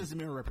 what does the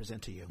mirror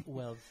represent to you?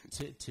 Well,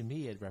 to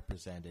me, it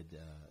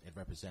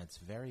represents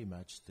very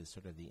much the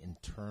sort of the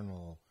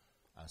internal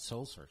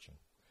soul searching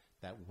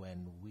that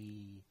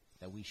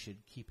we should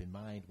keep in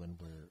mind when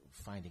we're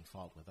finding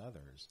fault with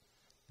others.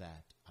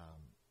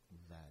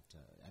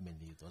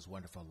 Those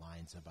wonderful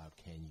lines about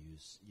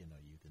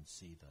you can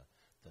see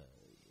the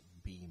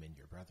beam in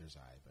your brother's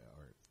eye,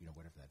 or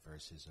whatever that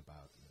verse is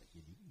about.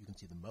 You can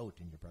see the mote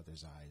in your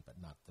brother's eye,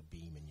 but not the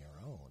beam in your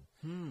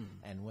own.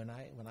 And when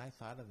I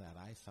thought of that,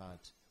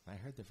 I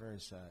heard the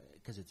verse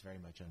because it's very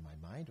much on my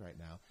mind right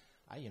now.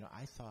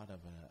 I thought of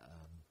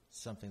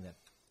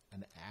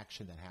an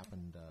action that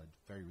happened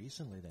very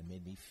recently that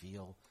made me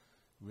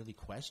really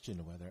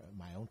question whether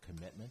my own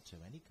commitment to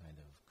any kind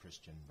of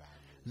Christian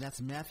values. And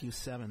that's Matthew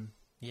 7.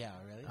 Yeah,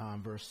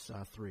 really? Verse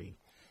 3.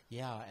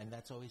 Yeah, and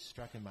that's always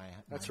struck in my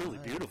That's mind.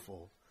 really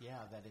beautiful. Yeah,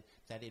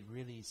 that it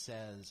really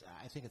says.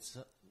 I think it's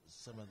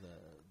some of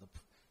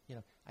the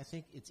I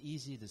think it's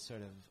easy to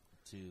sort of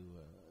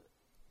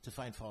to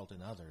find fault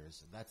in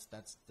others. That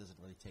doesn't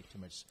really take too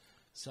much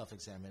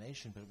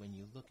self-examination. But when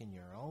you look in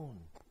your own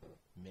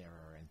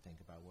mirror and think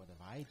about what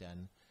have I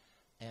done,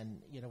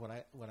 and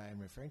what I'm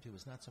referring to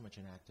is not so much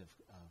an act of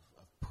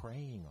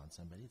preying on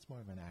somebody. It's more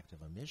of an act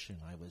of omission.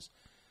 I was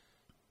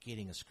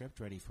getting a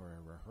script ready for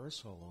a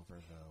rehearsal over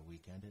the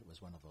weekend. It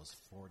was one of those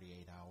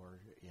 48-hour,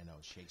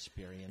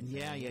 Shakespearean things.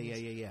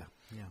 Yeah.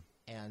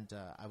 And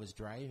I was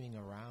driving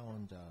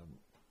around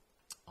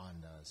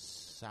on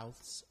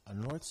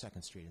North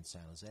 2nd Street in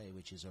San Jose,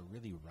 which is a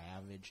really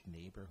ravaged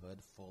neighborhood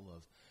full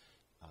of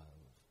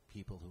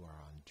people who are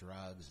on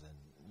drugs,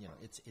 and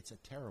it's a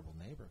terrible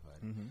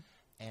neighborhood. Mm-hmm.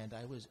 And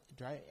I was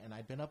and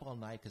I'd been up all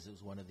night because it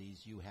was one of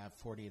these you have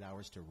 48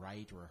 hours to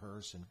write,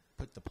 rehearse, and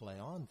put the play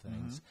on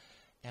things.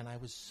 Mm-hmm. And I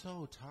was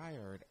so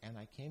tired, and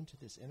I came to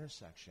this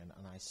intersection,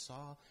 and I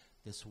saw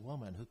this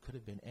woman who could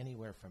have been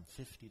anywhere from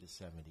 50 to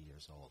 70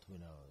 years old, who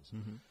knows.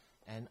 Mm-hmm.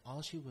 And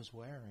all she was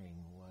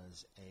wearing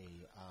was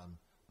a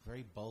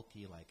very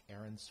bulky, like,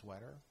 Aran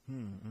sweater.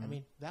 Mm-hmm. I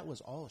mean, that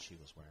was all she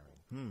was wearing.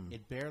 Mm.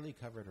 It barely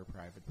covered her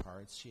private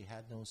parts. She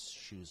had no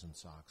shoes and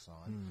socks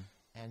on,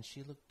 and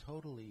she looked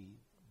totally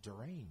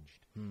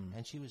deranged.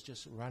 And she was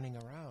just running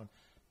around.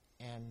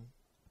 And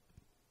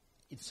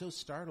it so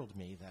startled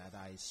me that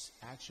I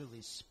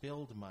actually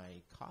spilled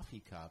my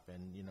coffee cup,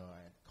 and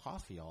I had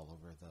coffee all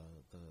over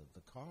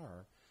the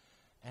car,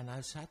 and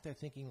I sat there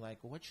thinking, like,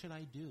 what should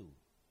I do?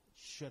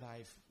 Should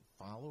I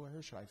follow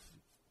her? Should I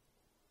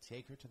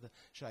take her to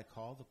should I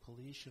call the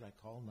police? Should I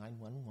call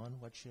 911?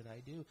 What should I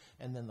do?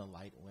 And then the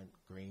light went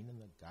green, and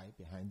the guy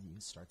behind you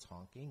starts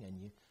honking, and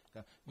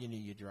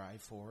you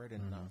drive forward,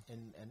 and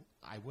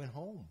I went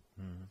home.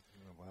 Mm-hmm.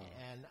 Oh, wow.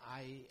 And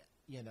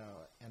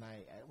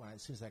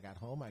as soon as I got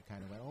home, I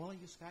kind of went, "Oh,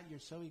 Scott, you're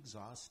so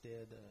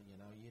exhausted.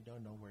 You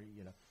don't know where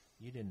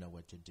you didn't know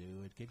what to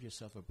do. Give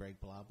yourself a break,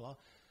 blah blah."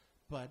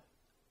 But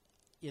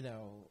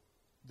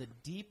the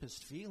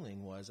deepest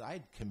feeling was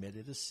I'd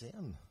committed a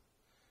sin.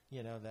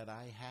 That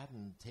I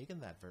hadn't taken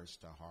that verse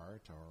to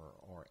heart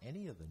or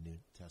any of the New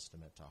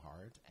Testament to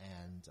heart,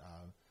 and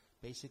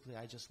basically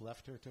I just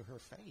left her to her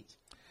fate.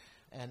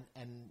 And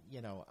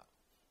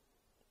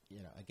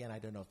again, I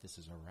don't know if this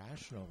is a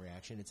rational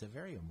reaction. It's a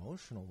very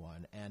emotional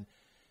one, and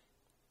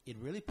it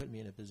really put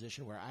me in a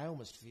position where I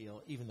almost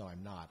feel, even though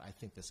I'm not, I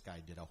think this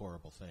guy did a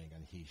horrible thing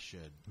and he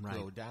should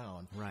go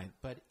down. Right.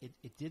 But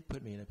it did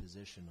put me in a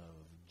position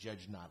of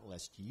judge not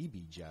lest ye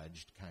be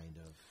judged kind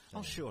of thing.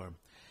 Oh, sure.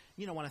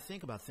 When I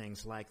think about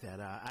things like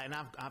that, and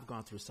I've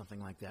gone through something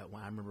like that.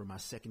 When I remember my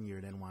second year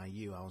at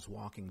NYU, I was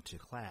walking to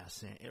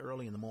class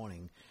early in the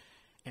morning,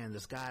 and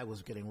this guy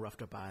was getting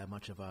roughed up by a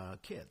bunch of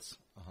kids.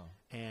 Uh-huh.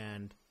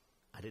 And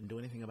I didn't do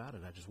anything about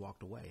it. I just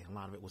walked away. A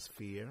lot of it was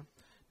fear,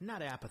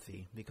 not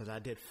apathy, because I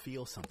did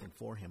feel something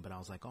for him, but I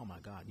was like, oh, my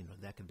God,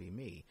 that could be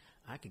me.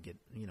 I could get,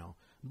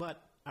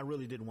 but I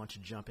really didn't want to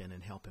jump in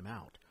and help him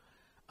out.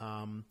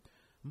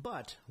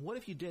 But what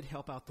if you did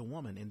help out the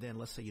woman, and then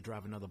let's say you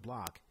drive another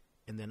block,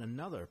 and then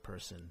another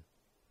person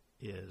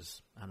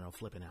is,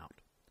 flipping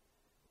out.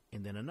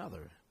 And then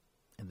another.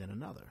 And then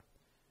another.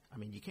 I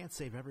mean, you can't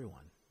save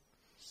everyone.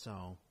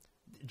 So,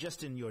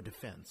 just in your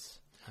defense.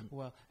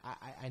 Well,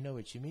 I know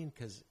what you mean,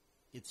 because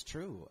it's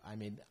true. I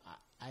mean,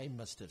 I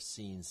must have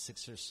seen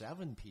 6 or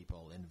 7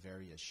 people in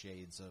various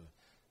shades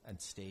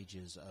and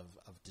stages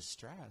of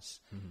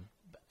distress. Mm-hmm.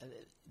 But,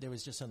 there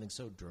was just something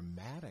so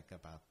dramatic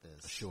about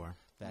this. Sure.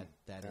 That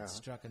it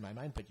struck in my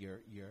mind. But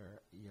you're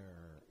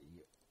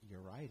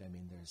right. I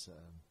mean,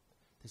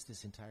 there's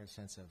this entire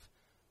sense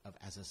of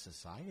as a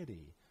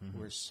society, mm-hmm.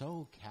 we're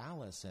so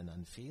callous and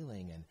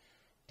unfeeling,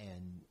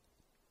 and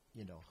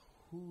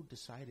who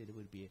decided it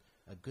would be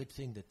a good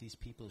thing that these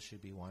people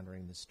should be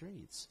wandering the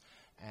streets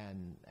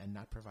and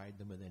not provide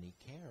them with any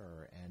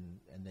care,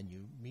 and then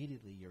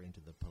you're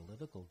into the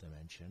political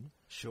dimension.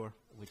 Sure.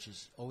 Which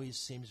always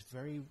seems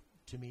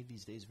to me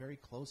these days very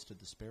close to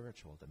the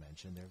spiritual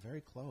dimension. They're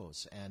very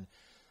close, and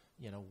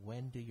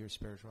when do your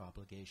spiritual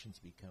obligations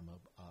become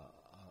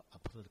a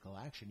political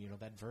action?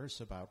 That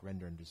verse about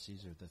render unto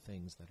Caesar the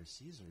things that are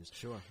Caesar's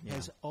sure.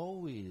 has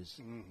always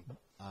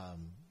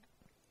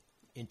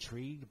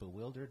intrigued,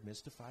 bewildered,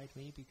 mystified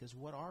me, because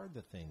what are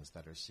the things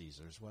that are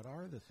Caesar's? What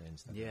are the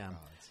things that are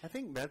God's? I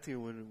think, Matthew,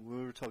 when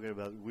we were talking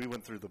about, we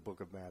went through the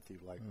book of Matthew,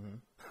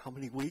 how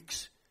many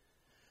weeks?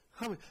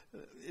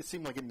 It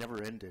seemed like it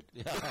never ended.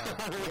 Yeah,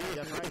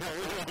 that's right.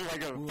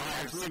 Like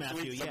 5, 6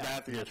 weeks of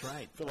Matthew. That's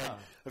right.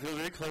 I feel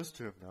very close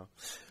to him now.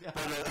 Yeah.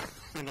 But,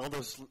 and all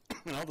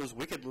those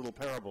wicked little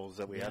parables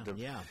that we had to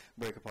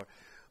break apart.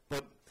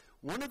 But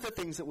one of the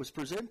things that was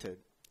presented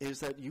is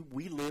that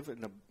we live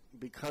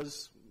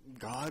because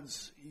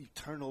God's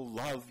eternal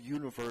love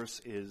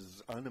universe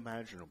is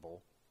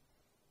unimaginable.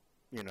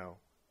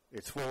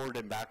 It's forward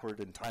and backward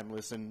and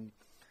timeless, and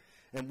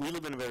we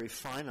live in a very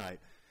finite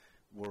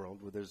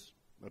world where there's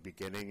a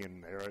beginning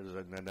and there is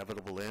an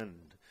inevitable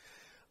end.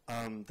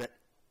 That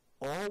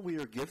all we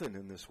are given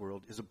in this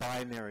world is a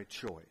binary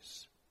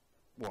choice.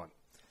 1,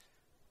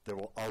 there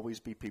will always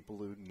be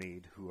people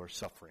who are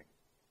suffering.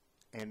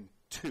 And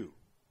 2,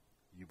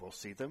 you will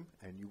see them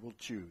and you will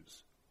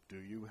choose. Do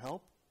you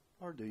help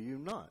or do you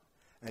not?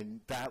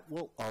 And that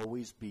will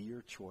always be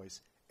your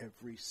choice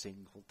every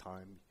single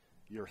time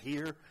you're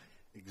here,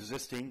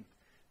 existing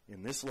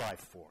in this life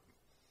form.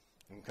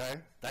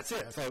 Okay? That's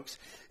it, folks.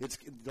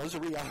 Those are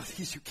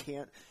realities you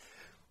can't.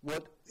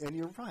 And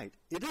you're right.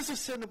 It is a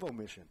sin of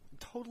omission. It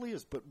totally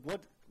is. But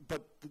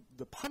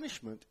the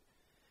punishment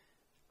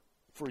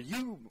for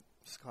you,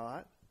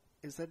 Scott,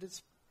 is that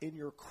it's in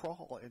your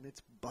crawl and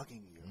it's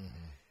bugging you.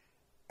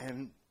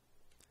 Mm-hmm.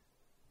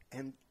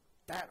 And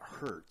that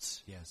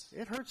hurts. Yes.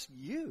 It hurts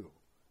you.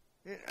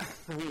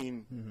 I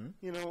mean,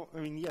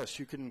 yes,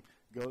 you can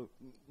go,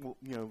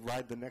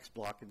 ride the next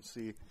block and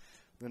see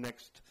the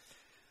next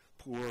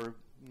poor,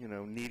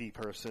 needy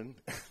person,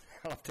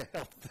 have to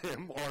help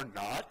them or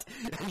not.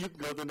 And you can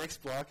go the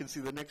next block and see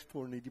the next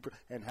poor needy person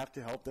and have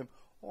to help them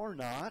or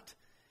not.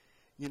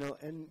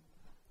 And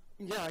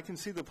I can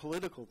see the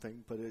political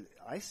thing, but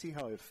I see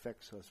how it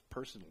affects us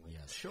personally.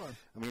 Yes, sure.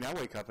 I mean, I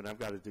wake up and I've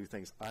got to do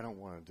things I don't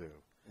want to do.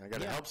 And I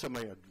got to help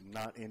somebody who's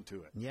not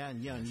into it. Yeah,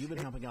 and you've been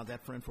helping out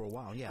that friend for a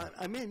while. Yeah,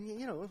 I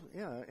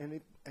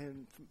mean,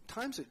 and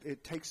times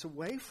it takes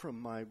away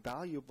from my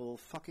valuable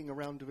fucking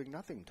around doing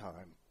nothing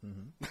time.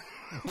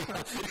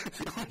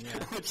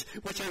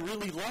 which I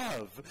really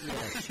love.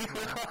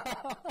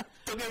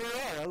 Don't get me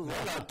wrong,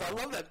 I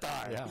love that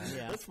time.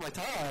 Yeah. That's my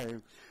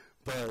time.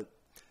 But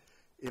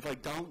if I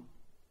don't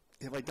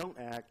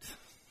act,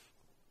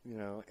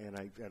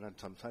 and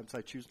sometimes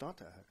I choose not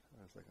to act.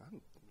 I was like,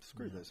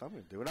 screw this. I'm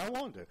going to do what I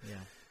want to. Yeah.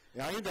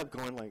 And I end up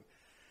going like,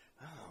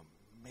 oh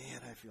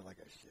man, I feel like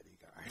a shitty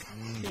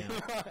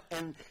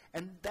guy.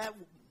 And that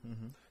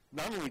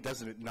not only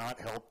doesn't it not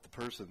help the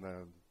person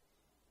that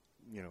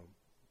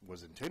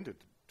was intended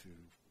to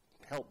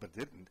help but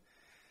didn't,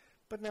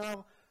 but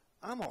now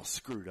I'm all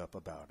screwed up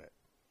about it.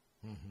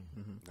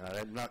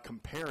 I'm not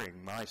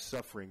comparing my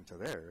suffering to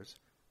theirs.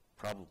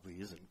 Probably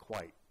isn't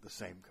quite the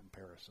same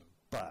comparison,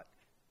 but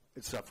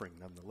it's suffering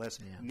nonetheless.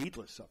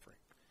 Needless suffering.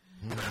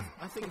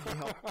 I think if you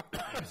help,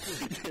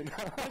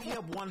 if you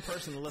help one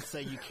person, let's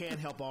say you can't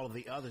help all of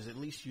the others, at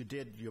least you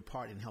did your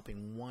part in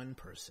helping one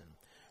person.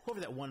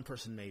 Whoever that one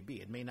person may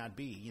be. It may not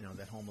be,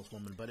 that homeless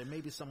woman, but it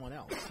may be someone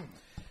else.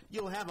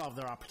 You'll have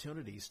other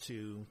opportunities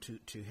to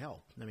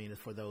help. I mean,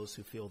 for those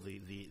who feel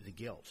the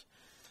guilt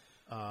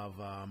of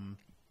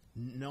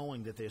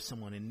knowing that there's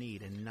someone in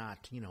need and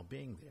not,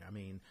 being there. I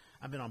mean,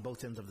 I've been on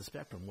both ends of the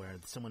spectrum where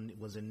someone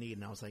was in need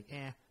and I was like,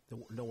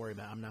 don't worry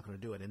about it. I'm not going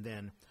to do it. And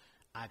then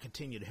I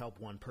continue to help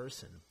one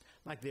person.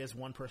 Like there's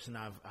one person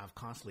I've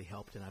constantly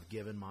helped and I've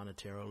given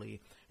monetarily,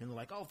 and they're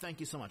like, oh, thank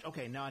you so much.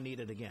 Okay, now I need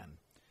it again.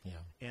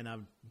 Yeah. And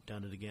I've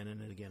done it again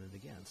and again and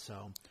again.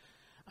 So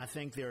I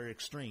think there are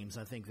extremes.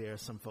 I think there are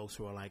some folks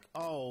who are like,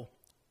 oh,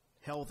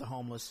 hell with the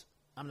homeless.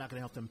 I'm not going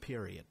to help them,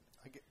 period.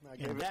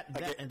 And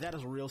that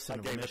is a real sin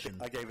of omission.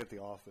 I gave it the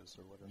office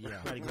or whatever. Yeah,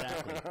 right,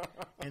 exactly.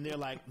 And they're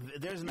like,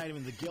 there's not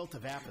even the guilt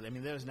of apathy. I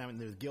mean, there's not even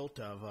the guilt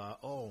of,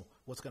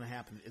 what's going to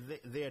happen.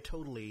 They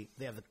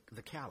have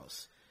the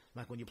callus.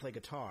 Like when you play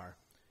guitar,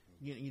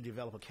 you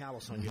develop a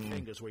callus on your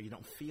fingers where you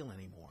don't feel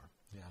anymore.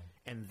 Yeah.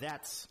 And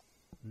that's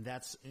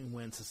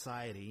when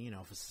society,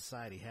 if a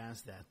society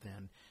has that,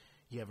 then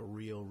you have a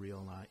real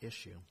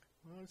issue.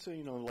 Well, so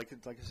like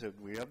I said,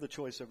 we have the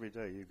choice every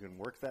day. You can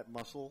work that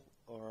muscle,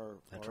 or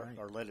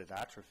let it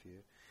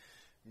atrophy.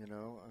 I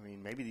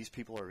mean, maybe these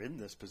people are in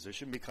this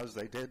position because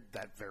they did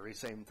that very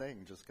same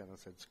thing. Just kind of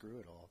said, "Screw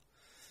it all."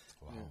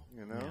 Wow.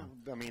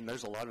 I mean,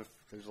 there's a lot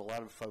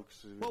of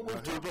folks who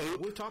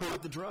we've talked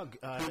about the drug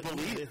who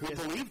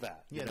believe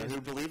that. Yeah,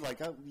 who believe like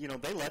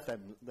they let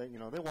them. They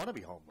want to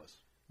be homeless.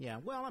 Yeah.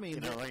 Well, I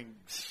mean,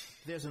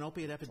 there's an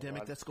opiate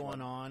epidemic that's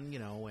going on.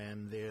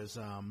 And there's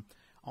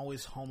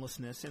always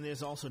homelessness, and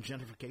there's also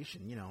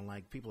gentrification.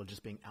 Like people are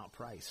just being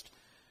outpriced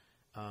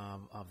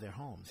of their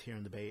homes here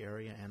in the Bay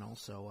Area, and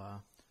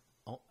also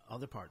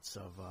other parts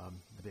of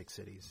the big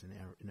cities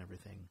and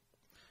everything.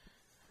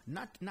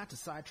 Not to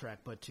sidetrack,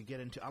 but to get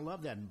into. I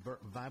love that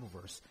Bible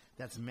verse.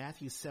 That's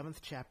Matthew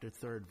 7th chapter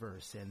 3rd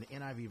verse, and the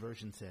NIV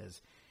version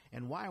says,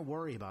 "And why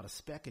worry about a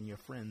speck in your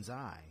friend's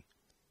eye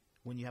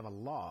when you have a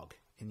log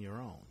in your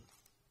own?"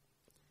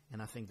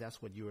 And I think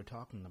that's what you were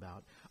talking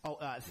about.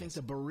 I think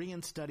the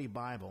Berean Study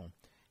Bible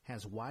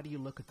has, "Why do you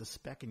look at the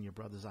speck in your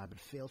brother's eye but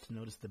fail to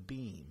notice the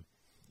beam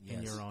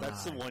in your own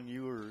That's eye?" the one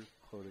you were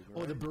quoting, right?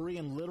 Or the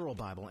Berean Literal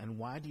Bible, "And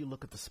why do you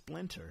look at the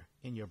splinter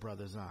in your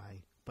brother's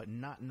eye but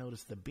not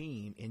notice the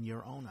beam in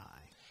your own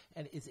eye?"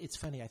 And it's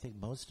funny, I think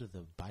most of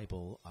the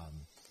Bible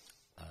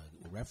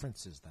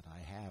references that I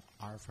have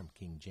are from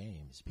King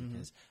James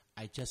because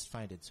I just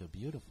find it so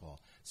beautiful.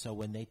 So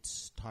when they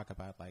talk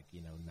about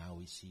now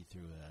we see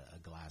through a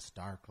glass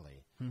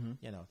darkly,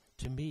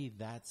 to me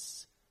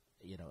that's,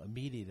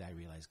 immediately I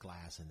realize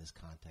glass in this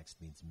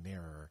context means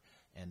mirror,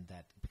 and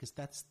that because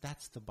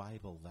that's the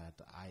Bible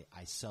that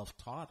I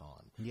self-taught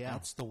on. Yeah.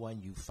 That's the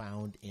one you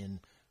found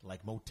in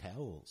like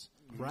motels.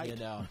 Right.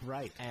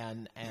 Right.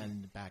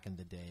 And back in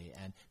the day.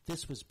 And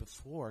this was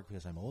before,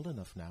 because I'm old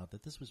enough now,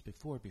 that this was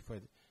before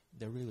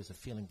there really was a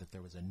feeling that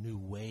there was a new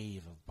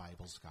wave of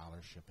Bible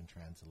scholarship and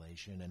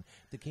translation. And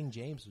the King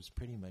James was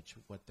pretty much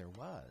what there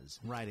was.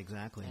 Right,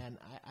 exactly. And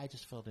I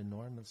just felt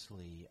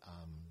enormously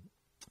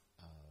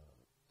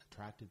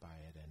attracted by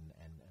it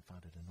and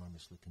found it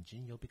enormously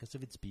congenial because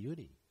of its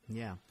beauty.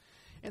 Yeah.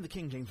 And the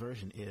King James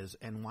Version is,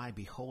 "And why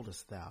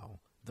beholdest thou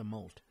the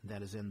mote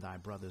that is in thy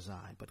brother's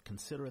eye, but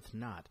considereth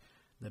not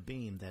the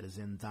beam that is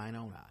in thine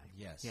own eye?"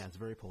 Yes. Yeah, it's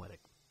very poetic.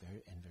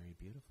 Very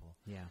beautiful.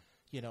 Yeah.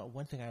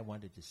 One thing I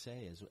wanted to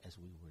say as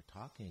we were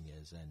talking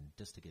is, and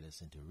just to get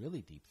us into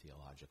really deep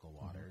theological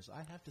waters,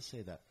 I have to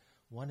say that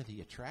one of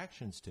the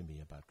attractions to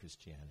me about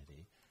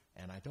Christianity,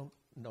 and I don't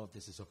know if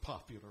this is a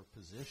popular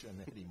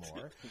position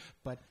anymore,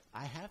 but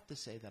I have to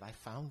say that I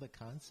found the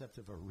concept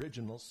of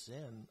original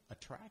sin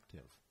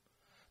attractive.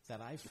 That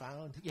I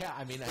found,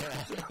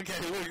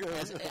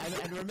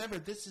 and remember,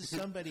 this is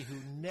somebody who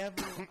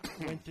never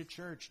went to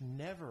church,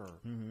 never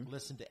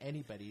listened to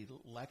anybody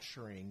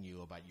lecturing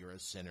you about you're a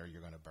sinner,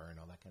 you're going to burn,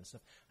 all that kind of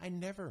stuff. I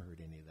never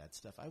heard any of that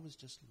stuff. I was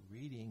just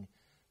reading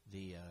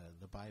the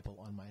Bible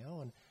on my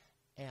own,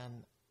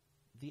 and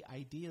the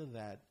idea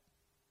that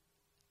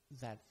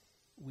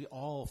we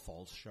all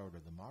fall short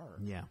of the mark.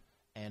 Yeah.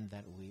 and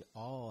that we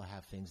all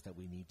have things that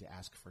we need to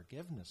ask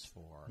forgiveness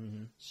for,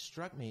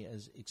 struck me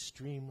as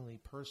extremely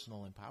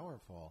personal and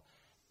powerful.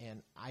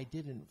 And I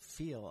didn't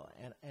feel,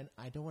 and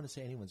I don't want to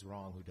say anyone's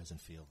wrong who doesn't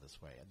feel this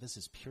way. This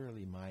is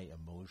purely my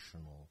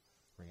emotional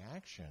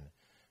reaction.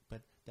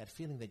 But that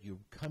feeling that you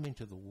come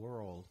into the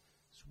world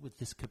with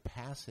this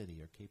capacity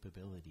or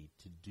capability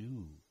to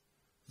do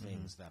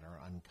things that are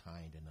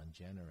unkind and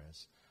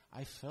ungenerous,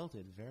 I felt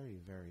it very,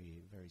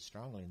 very, very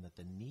strongly, and that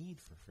the need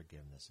for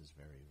forgiveness is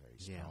very, very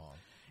strong.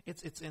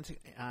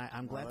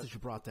 I'm glad that you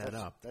brought that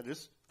up. That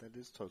is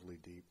totally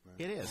deep, man.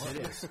 It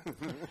is.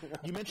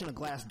 You mentioned a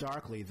glass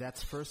darkly.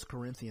 That's 1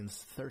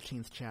 Corinthians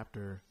 13th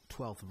chapter,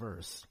 12th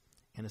verse.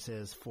 And it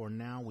says, "For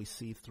now we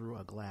see through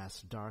a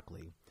glass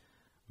darkly,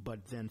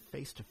 but then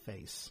face to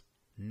face.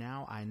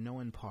 Now I know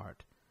in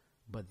part,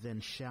 but then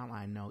shall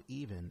I know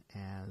even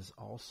as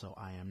also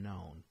I am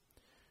known."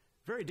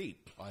 Very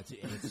deep. Oh,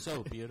 it's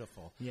so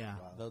beautiful. Yeah.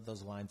 Wow.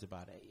 Those lines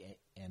about,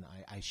 and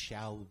I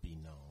shall be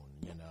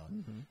known,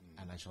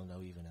 and I shall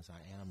know even as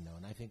I am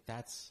known. I think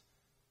that's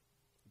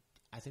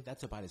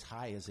about as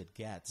high as it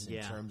gets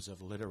in terms of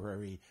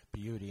literary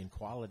beauty and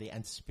quality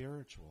and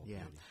spiritual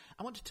beauty.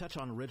 I want to touch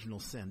on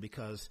original sin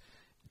because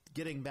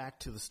getting back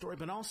to the story,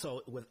 but also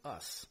with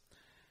us,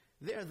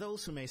 there are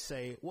those who may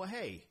say, well,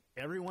 hey,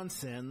 everyone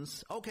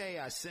sins. Okay,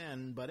 I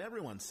sin, but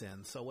everyone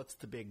sins, so what's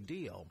the big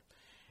deal?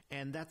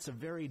 And that's a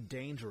very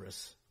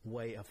dangerous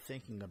way of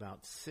thinking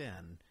about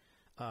sin.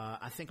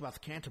 I think about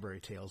the Canterbury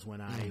Tales when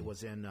I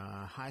was in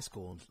high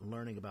school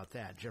learning about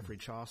that. Geoffrey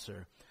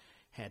Chaucer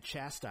had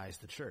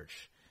chastised the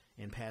church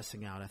in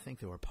passing out, I think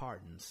there were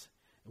pardons,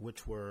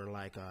 which were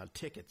like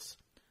tickets.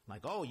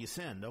 Like, oh, you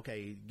sinned.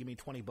 Okay, give me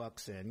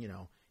 $20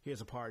 and,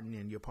 here's a pardon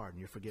and you're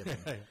pardoned. You're forgiven.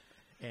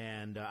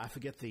 And I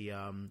forget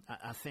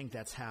I think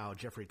that's how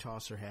Geoffrey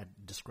Chaucer had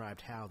described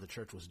how the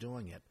church was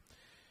doing it.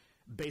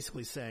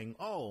 Basically saying,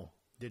 oh,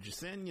 did you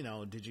sin?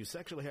 Did you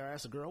sexually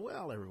harass a girl?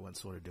 Well,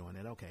 everyone's sort of doing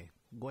it. Okay,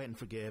 go ahead and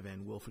forgive,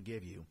 and we'll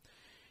forgive you.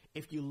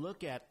 If you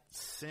look at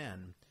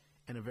sin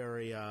in a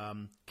very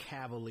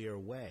cavalier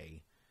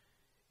way,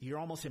 you're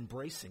almost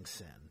embracing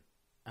sin.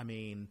 I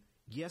mean,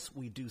 yes,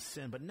 we do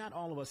sin, but not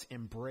all of us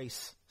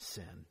embrace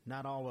sin.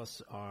 Not all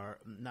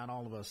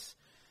of us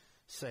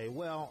say,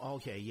 well,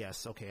 okay,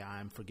 yes, okay,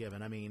 I'm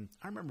forgiven. I mean,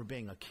 I remember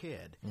being a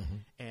kid,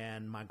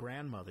 and my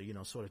grandmother,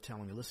 sort of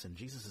telling me, listen,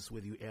 Jesus is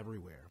with you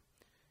everywhere.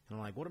 And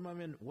I'm like,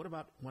 what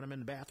about when I'm in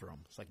the bathroom?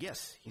 It's like,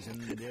 yes, he's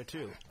in there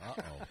too.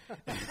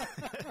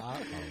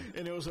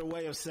 And it was a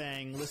way of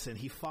saying, listen,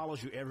 he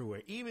follows you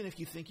everywhere. Even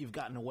if you think you've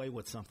gotten away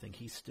with something,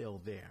 he's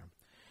still there.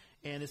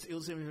 And it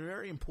was a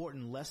very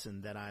important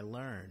lesson that I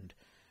learned.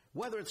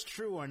 Whether it's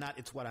true or not,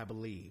 it's what I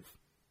believe.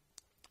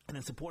 And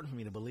it's important for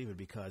me to believe it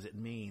because it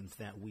means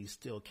that we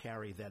still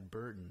carry that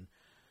burden,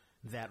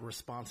 that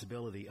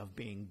responsibility of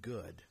being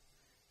good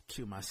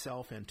to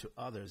myself and to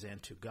others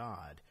and to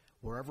God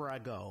wherever I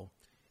go.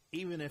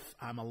 Even if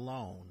I'm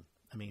alone,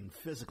 I mean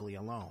physically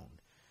alone,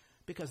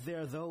 because there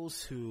are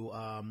those who,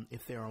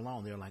 if they're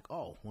alone, they're like,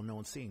 oh, well, no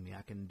one's seeing me.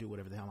 I can do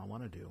whatever the hell I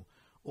want to do.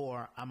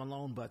 Or I'm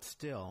alone, but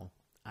still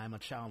I'm a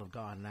child of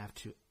God and I have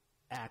to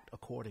act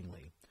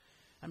accordingly.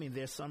 I mean,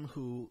 there's some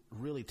who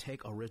really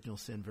take original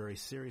sin very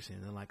seriously,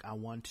 and they're like, I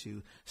want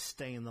to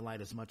stay in the light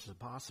as much as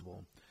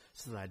possible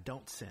so that I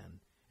don't sin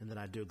and that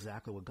I do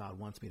exactly what God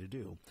wants me to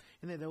do.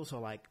 And then those who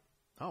are like,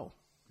 oh,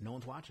 no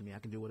one's watching me. I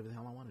can do whatever the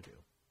hell I want to do.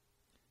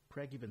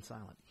 Craig, you've been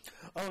silent.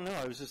 Oh, no,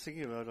 I was just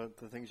thinking about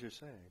the things you're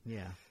saying.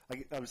 Yeah.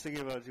 I was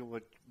thinking about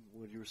what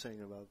you were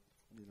saying about,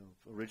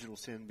 original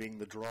sin being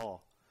the draw.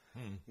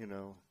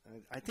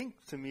 I think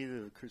to me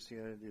the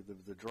Christianity,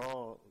 the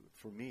draw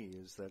for me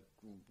is that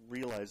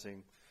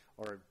realizing,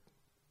 or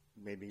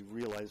maybe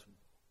realize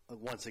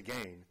once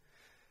again,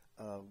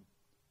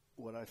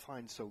 what I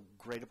find so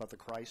great about the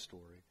Christ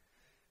story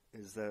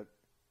is that,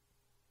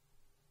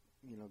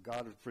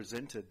 God has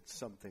presented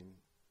something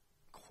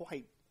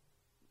quite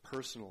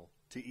personal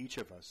to each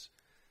of us,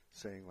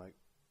 saying like,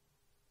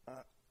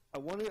 I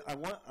want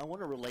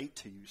to relate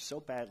to you so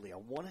badly. I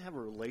want to have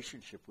a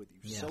relationship with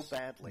you so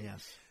badly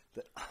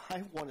that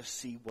I want to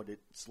see what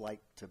it's like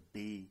to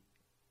be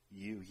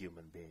you,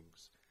 human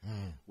beings,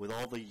 with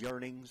all the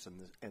yearnings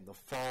and the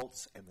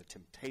faults and the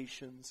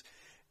temptations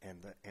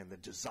and the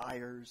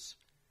desires,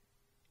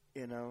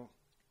 and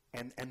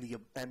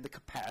the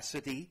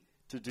capacity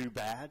to do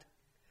bad,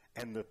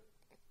 and the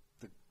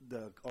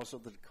also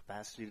the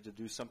capacity to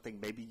do something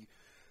maybe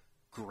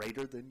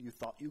greater than you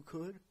thought you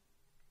could.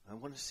 I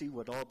want to see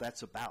what all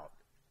that's about,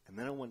 and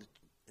then I want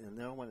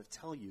to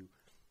tell you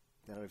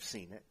that I've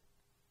seen it,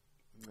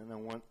 and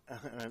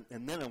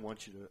then I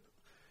want you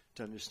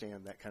to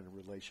understand that kind of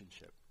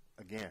relationship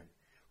again.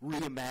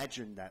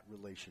 Reimagine that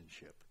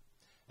relationship.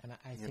 And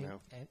I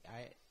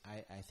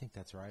think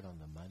that's right on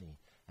the money,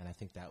 and I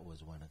think that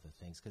was one of the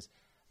things because,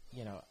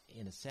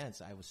 in a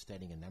sense, I was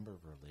studying a number of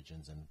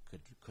religions and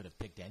could have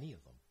picked any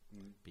of them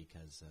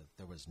because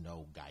there was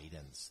no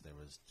guidance. There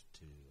was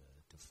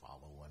to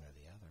follow one or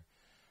the other.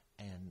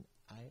 And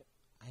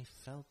I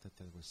felt that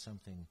there was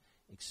something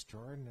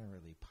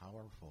extraordinarily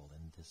powerful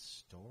in this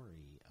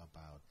story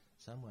about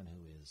someone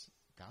who is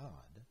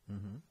God,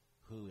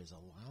 who is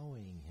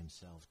allowing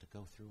himself to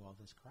go through all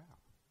this crap.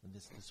 And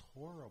this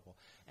horrible.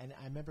 And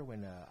I remember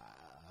when,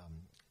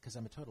 because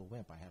I'm a total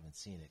wimp, I haven't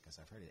seen it because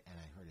I've heard it, and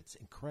I heard it's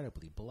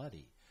incredibly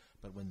bloody.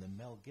 But when the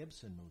Mel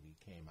Gibson movie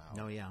came out,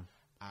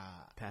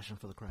 Passion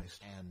for the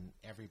Christ, and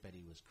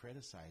everybody was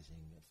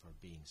criticizing it for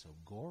being so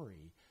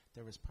gory,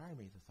 there was part of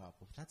me that thought,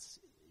 well, that's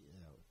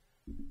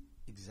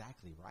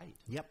exactly right.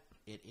 Yep.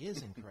 It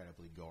is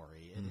incredibly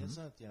gory. It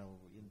isn't,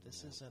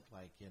 this isn't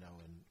like, and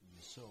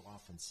you so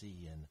often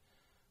see in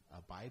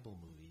Bible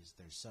movies,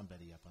 there's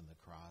somebody up on the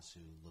cross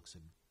who looks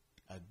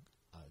a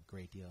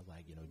great deal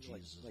like,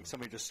 Jesus. Like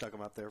somebody just stuck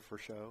him up there for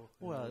show?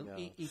 Well,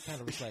 he kind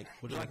of looks like...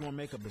 Would you like more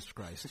makeup, Mr.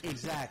 Christ?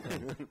 Exactly.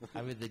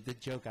 I mean, the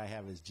joke I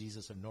have is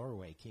Jesus of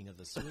Norway, King of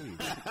the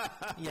Swedes.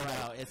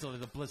 It's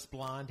the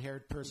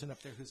blonde-haired person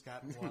up there who's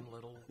got one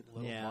little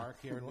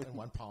mark here in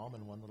one palm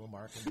and one little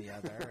mark in the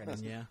other, and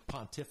he's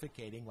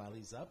pontificating while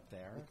he's up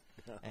there,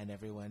 and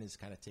everyone is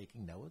kind of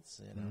taking notes,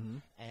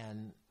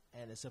 and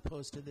as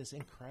opposed to this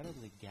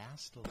incredibly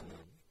ghastly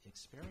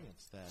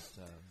experience that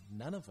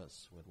none of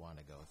us would want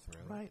to go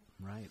through.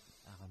 Right.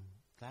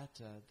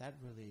 That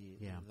really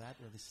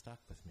stuck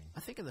with me. I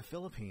think in the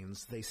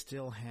Philippines they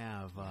still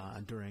have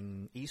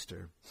during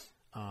Easter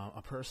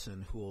a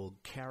person who will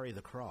carry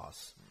the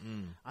cross.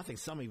 I think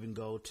some even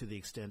go to the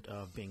extent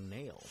of being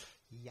nailed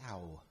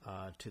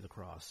to the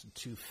cross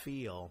to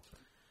feel.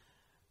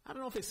 I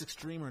don't know if it's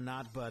extreme or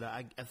not, but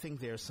I think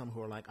there's some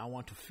who are like, I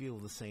want to feel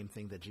the same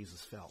thing that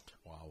Jesus felt.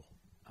 Wow.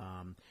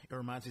 It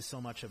reminds me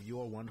so much of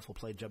your wonderful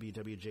play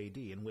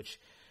WWJD, in which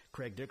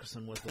Craig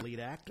Dickerson was the lead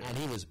actor. And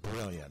he was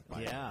brilliant.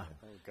 Yeah.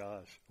 Oh,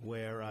 gosh.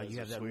 Where you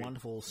have that sweet.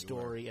 Wonderful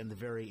story in the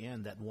very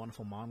end, that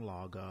wonderful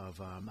monologue of,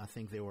 I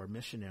think they were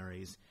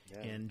missionaries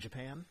in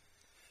Japan,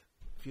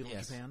 feudal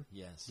Japan.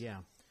 Yes. Yeah.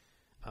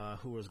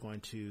 Who was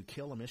going to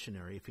kill a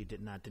missionary if he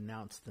did not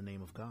denounce the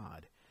name of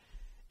God.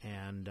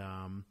 And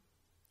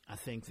I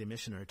think the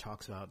missionary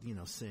talks about,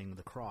 seeing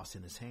the cross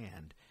in his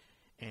hand.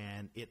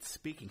 And it's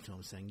speaking to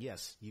him, saying,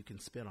 yes, you can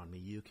spit on me.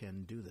 You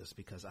can do this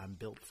because I'm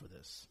built for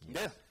this.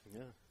 Yeah.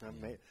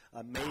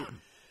 I'm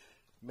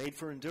made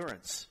for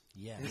endurance.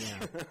 Yeah.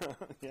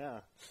 Yeah.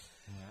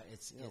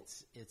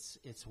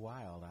 It's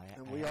wild.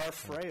 And we are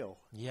frail.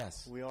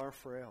 Yes. We are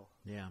frail.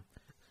 Yeah.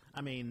 I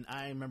mean,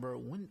 I remember,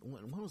 when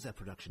was that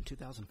production?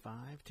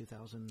 2005,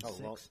 2006?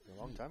 Oh, a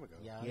long time ago.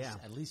 Yeah.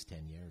 At least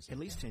 10 years. At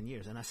least 10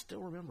 years. And I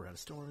still remember it. I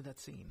still remember that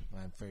scene.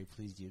 Well, I'm very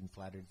pleased and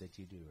flattered that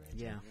you do, right?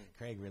 Yeah.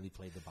 Craig really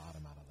played the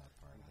bottom out of that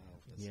part.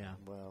 Yeah.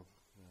 Well,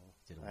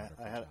 did a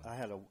wonderful job. I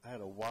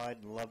had a wide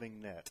and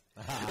loving net.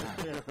 I'll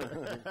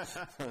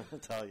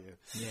tell you.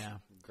 Yeah.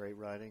 Great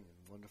writing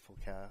and wonderful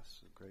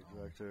cast, a great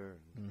director,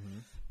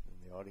 and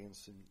the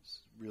audience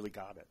really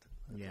got it.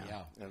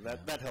 Yeah. And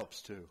that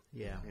helps too.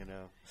 Yeah.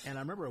 And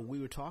I remember we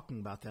were talking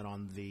about that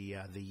on the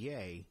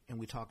Yay, and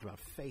we talked about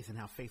faith and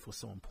how faith was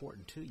so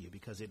important to you,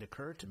 because it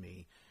occurred to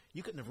me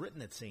you couldn't have written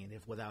that scene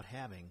without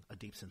having a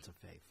deep sense of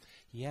faith.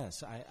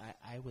 Yes,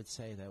 I would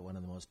say that one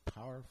of the most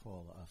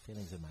powerful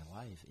feelings in my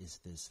life is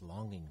this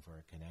longing for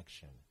a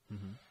connection.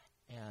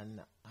 And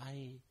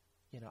I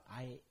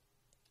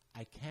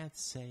can't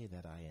say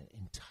that I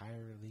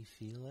entirely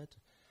feel it.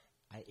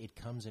 It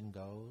comes and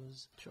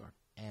goes. Sure.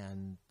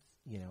 And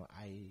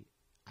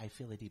I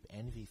feel a deep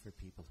envy for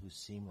people who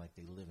seem like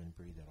they live and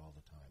breathe it all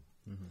the time.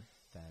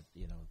 That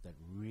they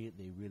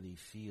really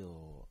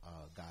feel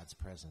God's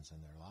presence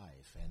in their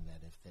life, and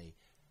that if they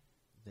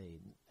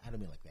I don't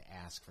mean like they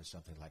ask for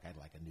something like I'd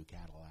like a new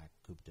Cadillac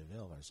Coupe de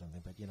Ville or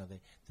something, but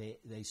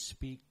they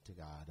speak to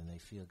God and they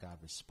feel God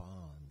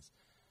responds.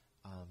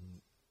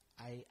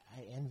 I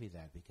envy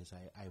that, because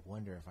I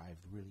wonder if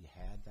I've really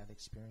had that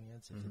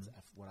experience.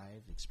 If what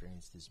I've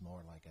experienced is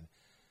more like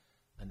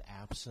an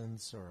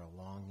absence or a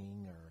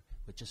longing,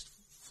 but just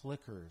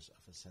flickers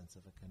of a sense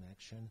of a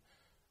connection.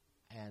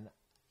 And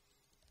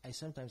I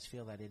sometimes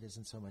feel that it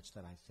isn't so much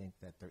that I think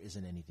that there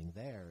isn't anything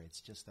there. It's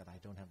just that I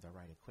don't have the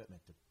right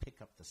equipment to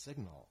pick up the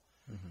signal.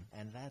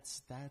 And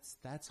that's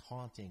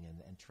haunting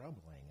and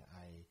troubling.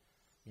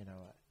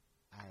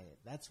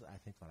 That's I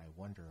think what I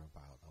wonder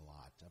about a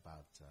lot,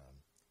 about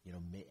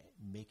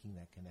making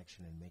that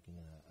connection and making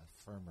a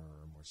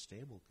firmer or more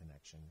stable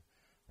connection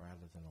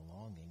rather than a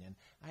longing. And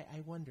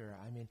I wonder,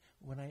 I mean,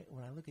 when I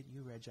look at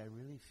you, Reg, I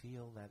really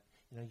feel that,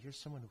 you're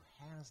someone who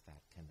has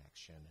that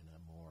connection in a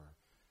more,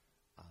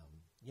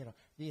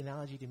 the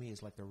analogy to me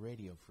is like the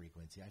radio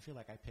frequency. I feel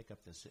like I pick up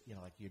this,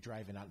 like you're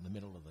driving out in the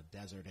middle of the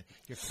desert and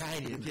you're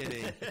kind of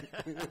getting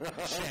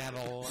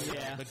channel,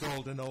 the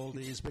golden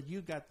oldies, but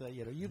you got the,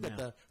 got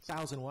the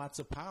 1,000 watts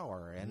of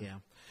power. And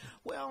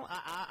well,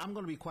 I'm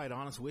going to be quite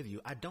honest with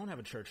you. I don't have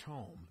a church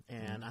home,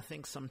 and I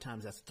think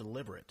sometimes that's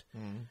deliberate.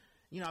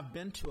 I've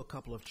been to a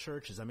couple of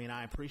churches. I mean,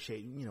 I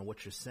appreciate,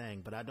 what you're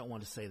saying, but I don't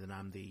want to say that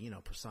I'm the,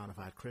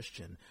 personified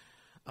Christian.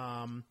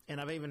 And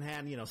I've even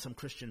had, some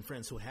Christian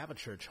friends who have a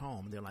church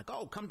home. They're like,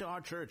 oh, come to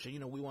our church.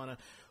 And,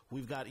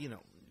 we've got,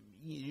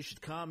 you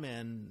should come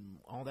and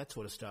all that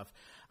sort of stuff.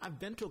 I've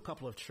been to a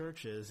couple of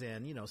churches,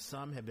 and,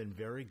 some have been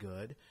very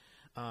good.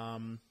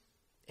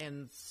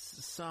 And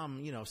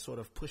some, sort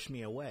of pushed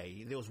me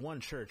away. There was one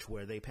church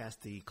where they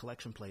passed the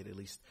collection plate at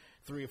least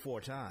 3 or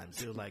 4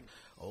 times. It was like,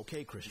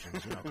 okay,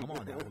 Christians, come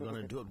on now, we're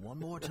going to do it one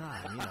more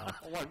time.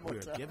 We're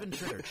a given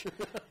church.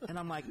 And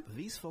I'm like,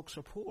 these folks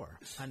are poor.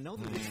 I know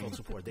that these folks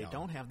are poor. They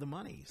don't have the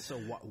money. So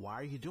why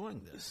are you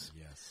doing this?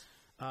 Yes.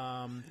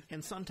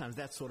 And sometimes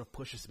that sort of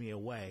pushes me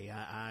away.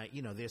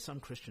 There's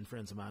some Christian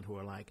friends of mine who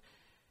are like,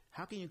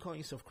 how can you call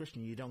yourself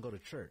Christian? You don't go to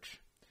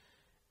church.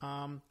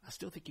 I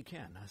still think you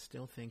can. I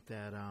still think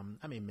that,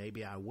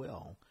 maybe I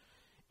will.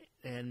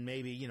 And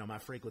maybe, my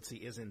frequency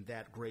isn't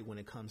that great when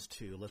it comes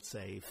to, let's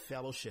say,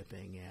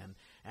 fellowshipping and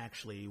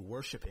actually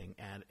worshiping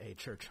at a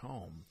church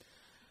home.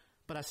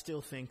 But I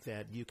still think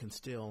that you can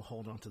still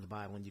hold on to the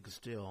Bible, and you can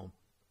still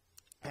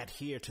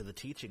adhere to the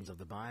teachings of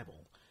the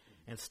Bible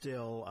and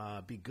still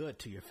be good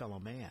to your fellow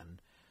man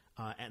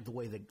and the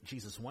way that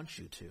Jesus wants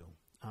you to.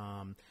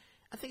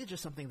 I think it's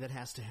just something that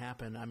has to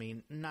happen. I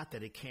mean, not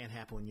that it can't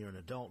happen when you're an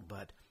adult,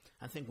 but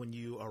I think when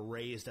you are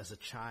raised as a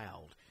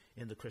child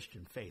in the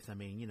Christian faith. I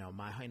mean,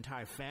 my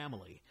entire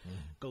family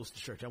goes to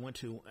church.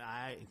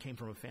 I came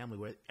from a family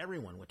where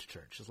everyone went to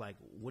church. It's like,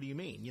 what do you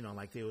mean?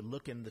 Like they would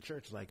look in the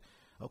church like,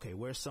 okay,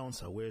 where's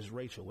so-and-so? Where's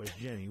Rachel? Where's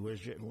Jenny?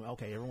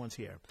 Okay, everyone's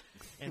here.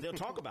 And they'll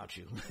talk about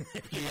you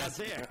if you're not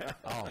there.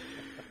 Oh.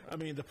 I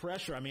mean, the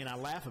pressure, I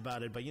laugh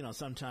about it, but,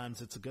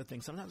 sometimes it's a good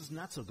thing. Sometimes it's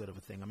not so good of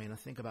a thing. I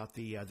think about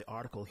the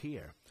article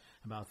here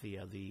about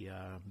the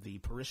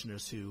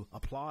parishioners who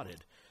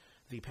applauded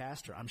the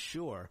pastor. I'm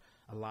sure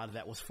a lot of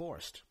that was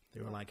forced. They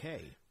were like,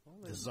 hey,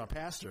 this is our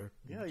pastor.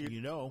 Yeah, you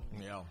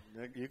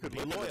could be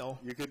loyal.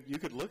 You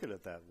could look at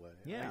it that way.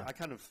 Yeah, I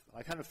kind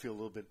of feel a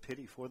little bit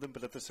pity for them,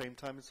 but at the same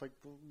time, it's like,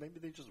 well, maybe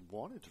they just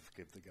wanted to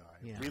forgive the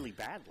guy really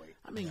badly.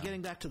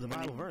 Getting back to the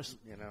Bible verse,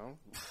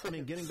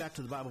 getting back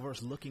to the Bible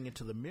verse, looking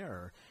into the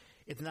mirror,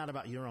 it's not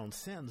about your own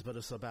sins, but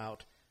it's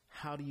about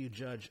how do you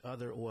judge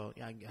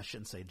I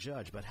shouldn't say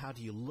judge, but how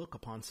do you look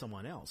upon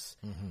someone else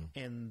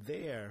and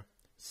their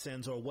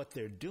sins or what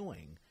they're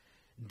doing?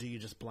 Do you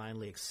just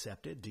blindly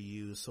accept it? Do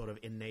you sort of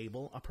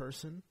enable a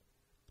person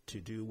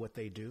to do what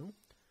they do?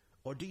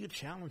 Or do you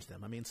challenge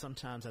them?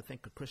 Sometimes I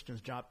think a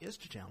Christian's job is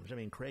to challenge.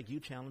 Craig, you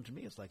challenged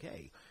me. It's like,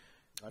 hey,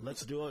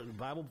 let's do a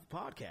Bible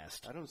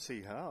podcast. I don't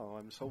see how.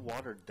 I'm so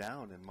watered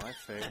down in my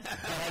faith.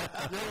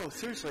 No,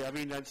 seriously.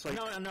 It's like...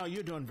 No,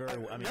 you're doing very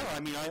well.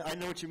 I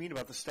know what you mean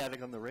about the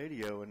static on the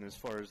radio and as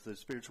far as the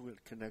spiritual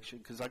connection,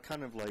 because I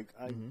kind of like...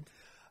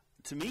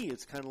 To me,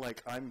 it's kind of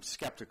like I'm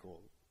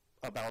skeptical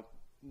about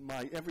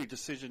my every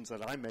decisions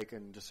that I make,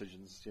 and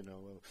decisions,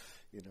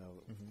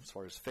 as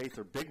far as faith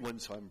are big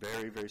ones. So I'm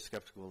very, very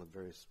skeptical and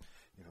very,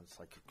 it's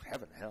like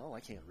heaven, hell. I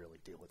can't really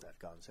deal with that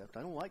concept.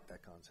 I don't like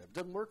that concept. It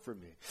doesn't work for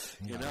me.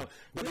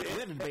 But we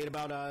had a debate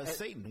about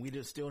Satan. We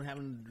just still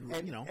haven't,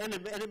 and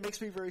it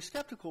makes me very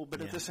skeptical.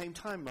 But at the same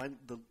time,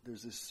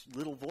 there's this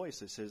little voice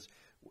that says,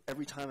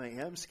 every time I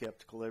am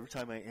skeptical, every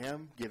time I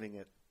am giving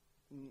it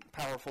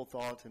powerful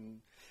thought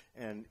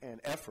and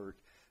effort,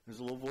 there's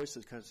a little voice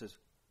that kind of says,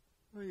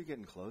 well, you're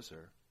getting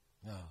closer.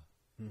 Oh.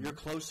 You're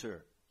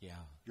closer. Yeah.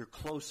 You're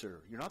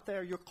closer. You're not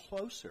there. You're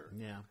closer.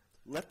 Yeah.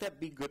 Let that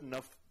be good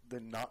enough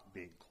than not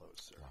being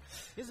closer. Wow.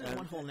 Isn't it a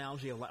wonderful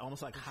analogy of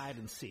almost like hide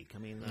and seek?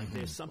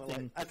 There's something...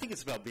 Well, I think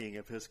it's about being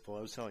Episcopal.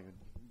 I was telling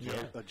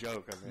a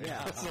joke.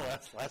 So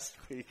last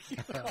week.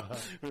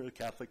 A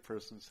Catholic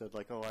person said,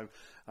 like, oh,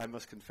 I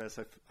must confess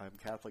I'm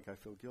Catholic. I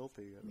feel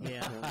guilty.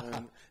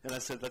 And I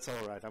said, that's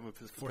all right. I'm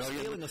Episcopalian.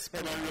 And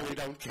I really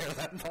don't care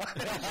that much.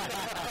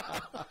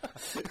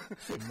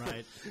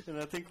 Right. And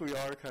I think we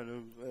are kind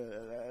of,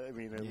 at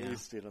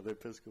least, the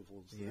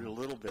Episcopals, they're a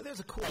little bit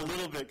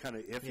kind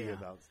of iffy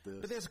about this.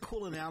 But there's a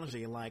cool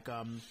analogy. Like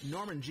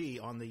Norman G.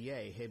 on the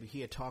Yay, he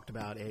had talked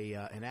about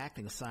an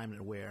acting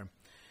assignment where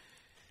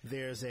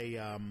there's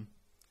a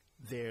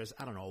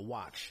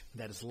watch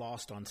that is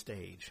lost on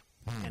stage,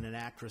 and an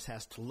actress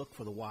has to look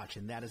for the watch,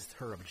 and that is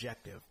her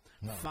objective.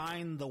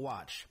 Find the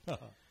watch,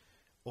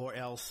 or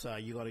else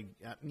you got to,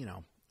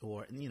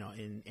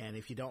 and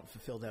if you don't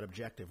fulfill that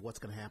objective, what's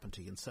going to happen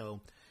to you? And so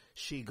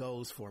she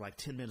goes for like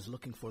 10 minutes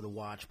looking for the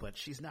watch, but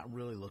she's not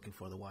really looking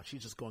for the watch.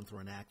 She's just going through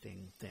an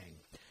acting thing.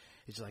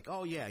 It's like,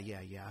 oh, yeah,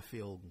 I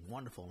feel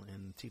wonderful.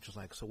 And the teacher's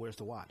like, so where's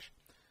the watch?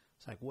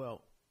 It's like,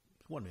 well,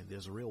 wait a minute,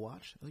 there's a real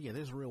watch? Oh, yeah,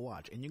 there's a real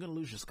watch. And you're going to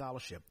lose your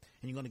scholarship,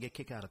 and you're going to get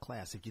kicked out of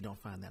class if you don't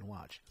find that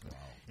watch. Wow.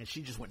 And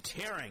she just went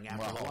tearing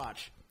after the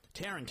watch.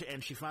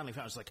 And she finally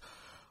found it. It's like,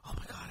 oh,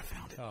 my God, I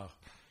found it. Oh.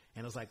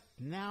 And it was like,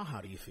 now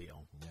how do you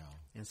feel? Yeah.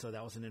 And so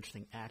that was an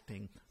interesting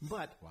acting.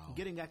 But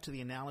getting back to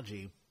the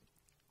analogy,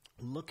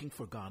 looking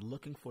for God,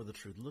 looking for the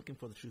truth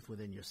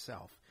within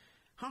yourself.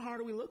 How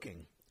hard are we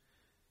looking?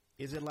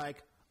 Is it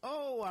like,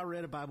 oh, I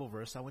read a Bible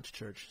verse, I went to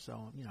church,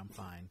 so, I'm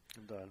fine.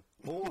 I'm done.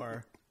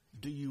 Or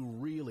do you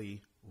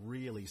really,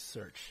 really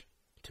search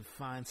to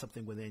find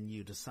something within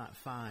you, to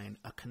find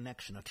a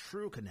connection, a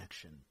true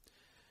connection?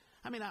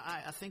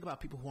 I think about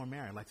people who are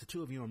married. Like the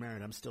two of you are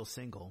married. I'm still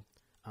single.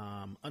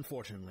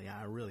 Unfortunately,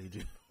 I really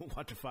do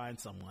want to find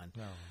someone.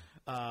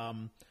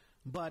 No.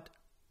 But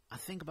I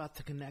think about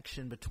the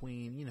connection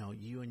between,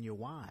 you and your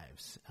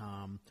wives.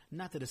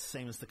 Not that it's the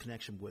same as the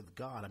connection with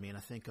God. I mean, I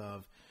think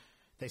of,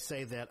 they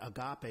say that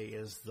agape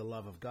is the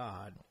love of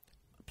God.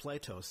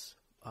 Platos,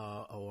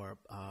 or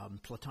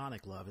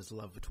platonic love is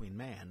love between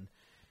man.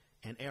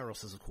 And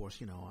eros is, of course,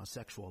 a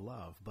sexual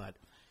love. But,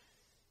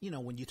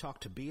 when you talk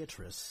to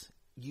Beatrice,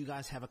 you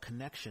guys have a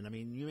connection. I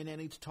mean, you may not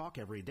need to talk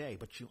every day,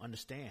 but you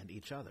understand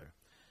each other.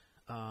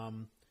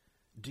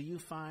 Do you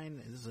find,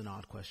 this is an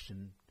odd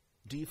question,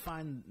 do you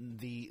find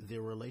the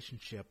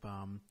relationship,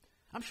 I'm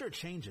sure it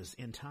changes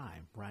in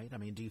time, right? I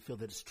mean, do you feel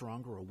that it's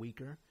stronger or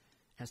weaker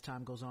as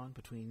time goes on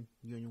between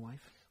you and your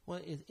wife?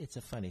 Well, it's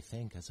a funny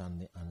thing because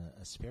on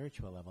a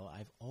spiritual level,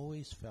 I've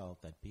always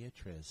felt that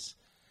Beatrice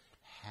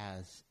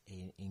has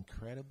an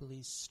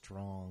incredibly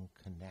strong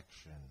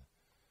connection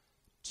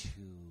to,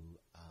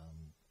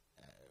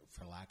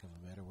 for lack of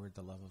a better word,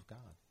 the love of God.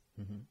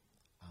 Mm-hmm.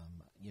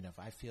 If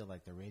I feel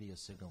like the radio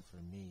signal for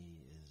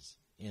me is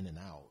in and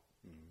out,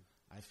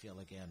 I feel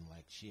again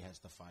like she has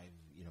the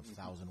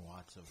 5,000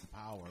 watts of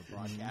power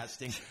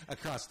broadcasting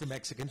across the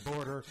Mexican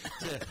border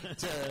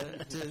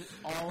to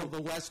all of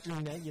the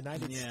western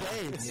United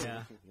States.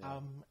 Yeah.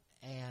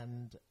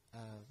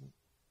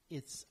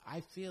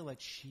 I feel like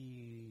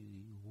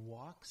she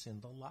walks in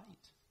the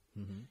light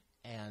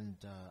and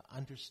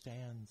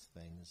understands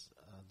things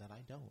that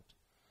I don't,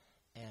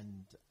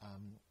 and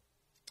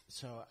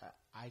so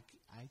I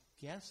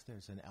guess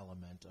there's an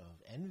element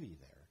of envy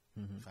there,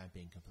 if I'm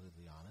being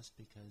completely honest,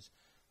 because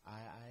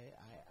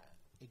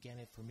again,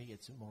 for me,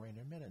 it's more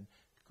intermittent.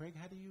 Craig,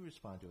 how do you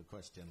respond to a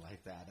question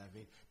like that? I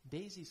mean,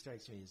 Daisy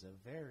strikes me as a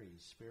very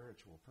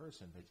spiritual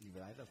person, but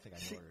I don't think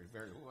I know her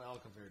very well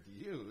compared to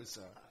you.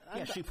 So,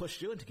 yeah, she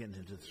pushed you into getting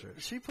into the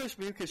church. She pushed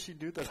me because she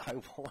knew that I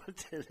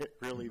wanted it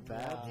really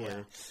badly.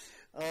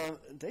 Yeah.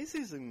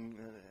 Daisy's an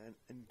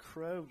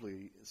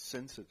incredibly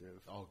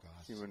sensitive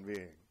human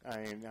being. I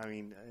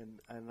mean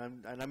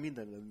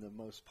that in the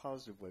most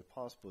positive way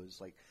possible. Is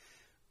like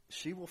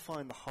she will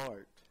find the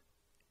heart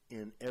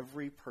in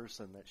every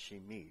person that she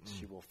meets.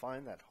 She will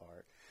find that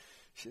heart.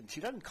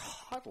 She doesn't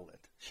coddle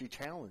it. She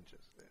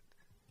challenges it.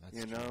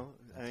 That's true.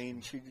 I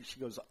mean, she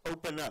goes,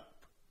 open up,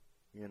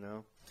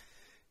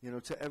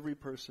 to every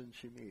person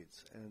she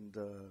meets. And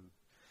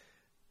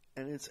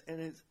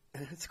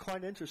it's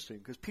quite interesting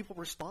because people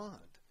respond.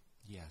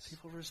 Yes.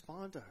 People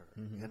respond to her.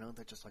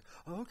 They're just like,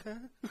 oh, okay.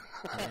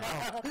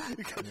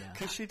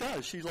 Because she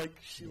does. She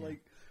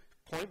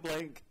point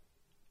blank.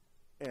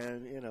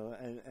 And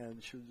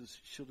and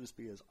she'll just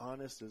be as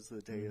honest as the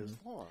day is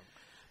long.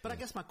 But I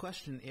guess my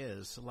question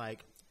is,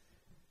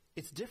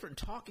 it's different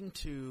talking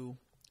to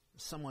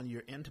someone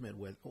you're intimate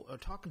with, or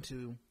talking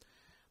to,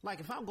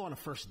 if I'm going on a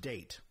first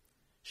date,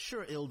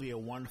 sure, it'll be a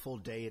wonderful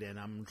date, and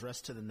I'm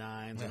dressed to the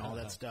nines and all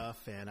that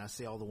stuff, and I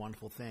see all the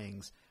wonderful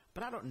things,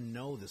 but I don't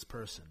know this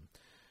person.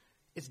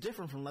 It's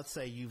different from, let's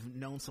say, you've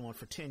known someone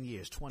for 10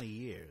 years, 20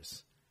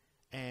 years,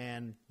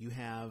 and you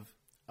have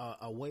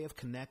a way of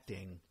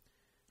connecting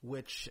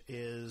which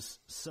is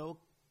so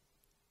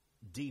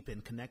deep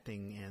in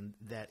connecting, and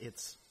that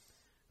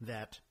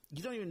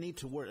you don't even need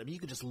to worry. I mean, you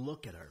can just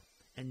look at her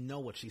and know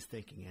what she's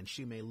thinking, and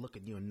she may look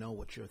at you and know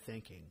what you're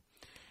thinking.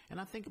 And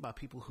I think about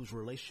people whose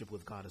relationship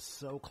with God is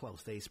so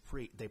close. They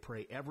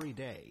pray every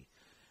day.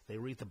 They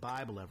read the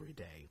Bible every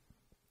day.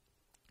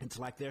 It's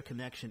like their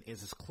connection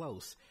is as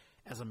close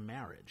as a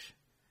marriage.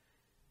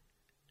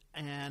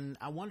 And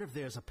I wonder if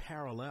there's a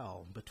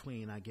parallel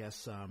between, I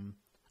guess,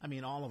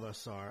 all of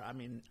us are.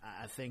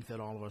 I think that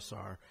all of us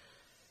are.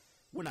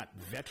 We're not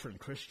veteran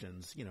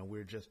Christians.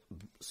 We're just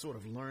sort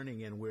of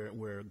learning, and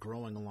we're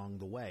growing along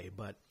the way.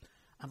 But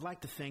I'd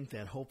like to think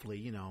that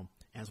hopefully,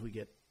 as we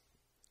get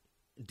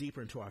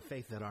deeper into our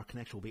faith, that our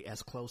connection will be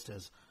as close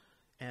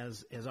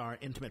as our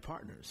intimate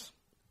partners,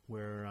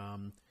 where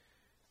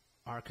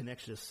our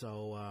connection is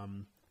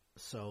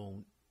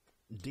so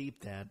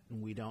deep that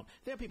we don't.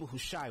 There are people who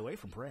shy away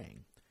from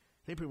praying.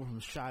 There are people who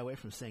shy away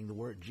from saying the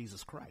word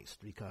Jesus Christ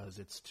because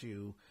it's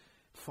too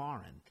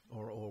foreign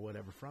or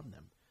whatever from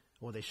them.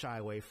 Or they shy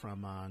away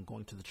from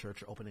going to the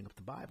church or opening up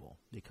the Bible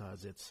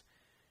because it's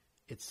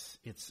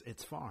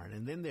foreign.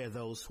 And then there are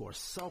those who are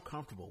so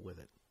comfortable with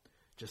it,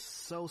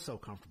 just so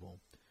comfortable.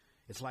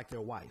 It's like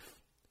their wife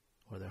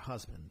or their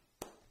husband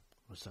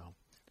or so.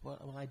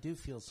 Well, I do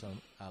feel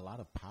a lot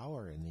of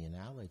power in the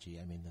analogy.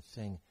 I mean, the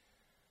thing,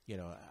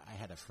 I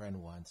had a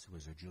friend once who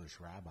was a Jewish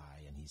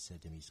rabbi, and he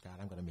said to me, Scott,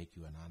 I'm going to make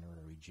you an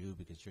honorary Jew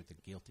because you're the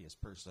guiltiest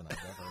person I've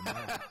ever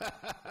met.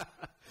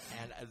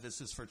 And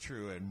this is for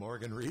true. And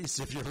Morgan Reese,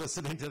 if you're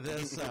listening to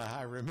this,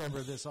 I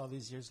remember this all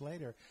these years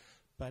later.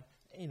 But,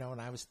 and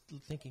I was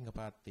thinking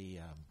about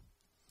the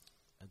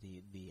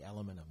the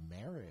element of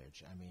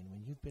marriage. I mean,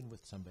 when you've been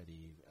with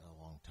somebody a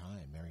long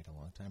time, married a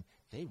long time,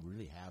 they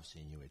really have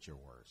seen you at your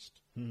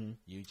worst. Mm-hmm.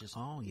 You just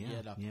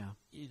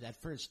that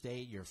first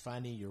date, you're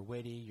funny, you're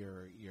witty,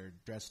 you're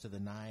dressed to the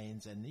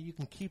nines, and you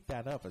can keep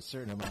that up a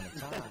certain amount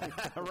of time.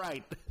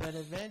 Right. But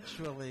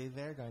eventually,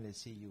 they're going to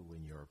see you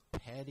when you're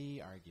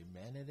petty,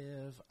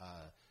 argumentative,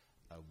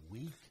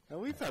 weak. Now,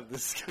 we've had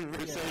this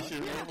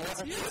conversation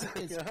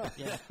before.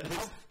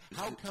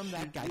 How come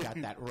that guy got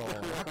that role?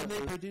 How come they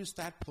produced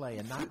that play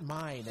and not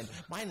mine? And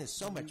mine is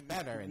so much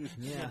better. And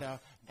you know,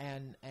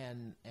 and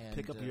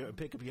pick up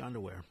your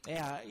underwear.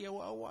 Yeah.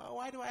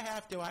 Why do I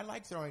have to? I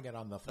like throwing it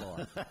on the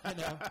floor. You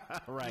know,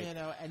 right? You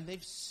know, and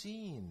they've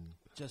seen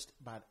just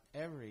about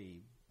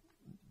every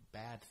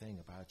bad thing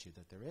about you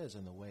that there is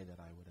in the way that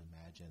I would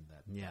imagine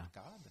that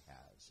God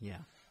has. Yeah.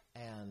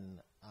 And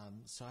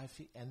so I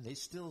feel, and they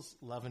still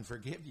love and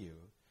forgive you.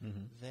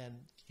 Mm-hmm.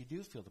 Then you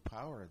do feel the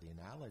power of the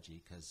analogy,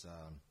 because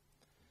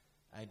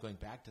going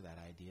back to that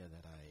idea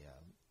that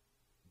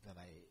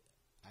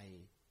I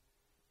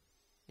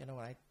you know,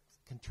 when I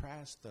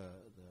contrast the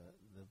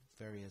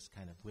various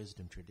kind of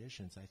wisdom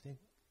traditions, I think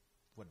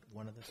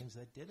one of the things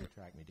that did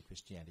attract me to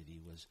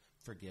Christianity was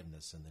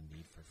forgiveness and the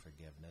need for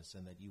forgiveness,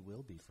 and that you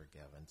will be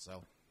forgiven.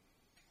 So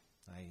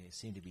I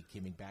seem to be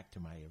coming back to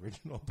my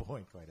original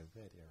point quite a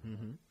bit here.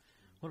 Mm-hmm.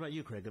 What about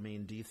you, Craig? I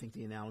mean, do you think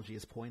the analogy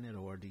is pointed,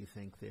 or do you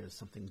think there's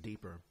something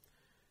deeper?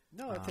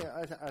 No,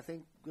 I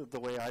think the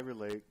way I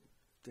relate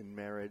in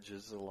marriage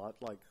is a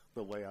lot like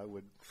the way I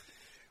would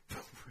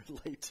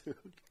relate to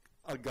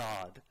a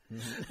God.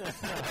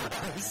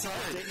 Mm-hmm.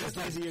 Sorry.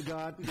 Is he a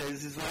God?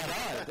 This is my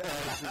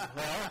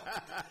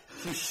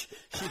God.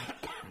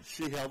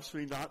 She helps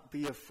me not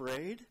be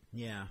afraid.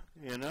 Yeah.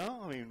 You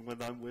know, I mean,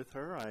 when I'm with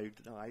her, I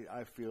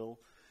feel,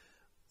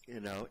 you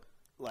know,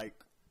 like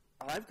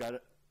I've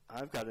got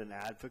an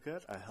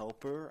advocate, a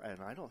helper,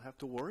 and I don't have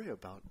to worry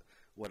about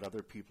what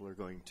other people are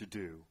going to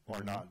do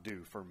or not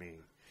do for me.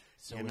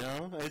 So you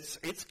know, it's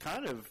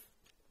kind of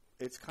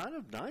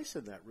nice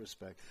in that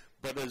respect.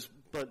 But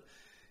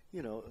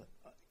you know,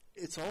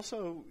 it's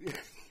also,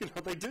 you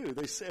know,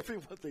 they say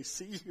everyone, they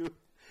see you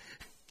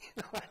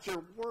at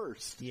your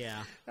worst.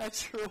 Yeah.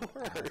 At your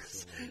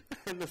worst. Absolutely.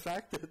 And the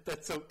fact that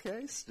that's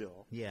okay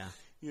still. Yeah.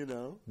 You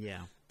know?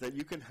 Yeah. That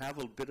you can have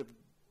a bit of,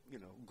 you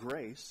know,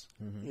 grace,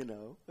 you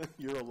know.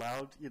 You're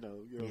allowed, you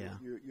know,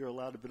 you're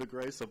allowed a bit of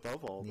grace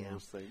above all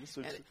those things.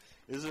 Which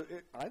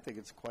I think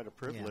it's quite a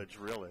privilege,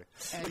 really.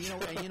 And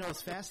you know,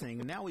 it's fascinating.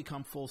 And now we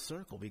come full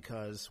circle,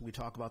 because we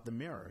talk about the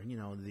mirror, you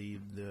know, the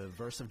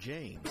verse of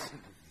James.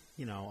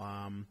 You know,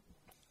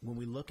 when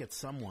we look at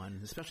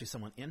someone, especially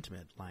someone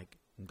intimate like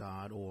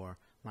God or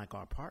like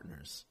our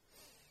partners,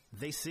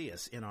 they see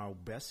us in our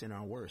best, in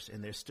our worst,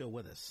 and they're still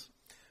with us.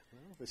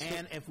 Well,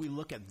 and if we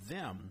look at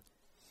them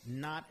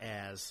not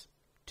as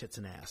tits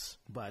and ass,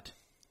 but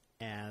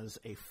as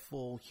a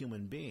full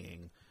human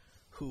being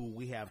who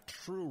we have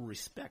true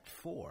respect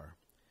for,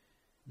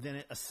 then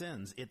it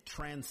ascends, it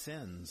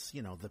transcends,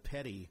 you know, the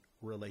petty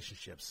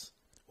relationships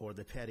or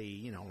the petty,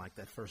 you know, like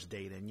that first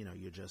date and, you know,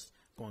 you're just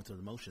going through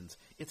the motions.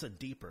 It's a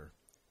deeper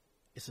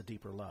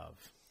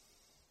love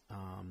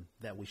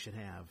that we should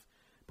have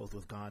both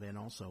with God and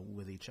also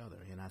with each other.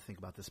 And I think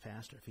about this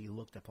pastor. If he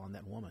looked upon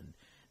that woman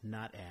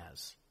not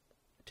as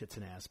tits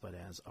and ass, but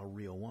as a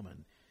real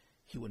woman,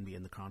 he wouldn't be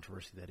in the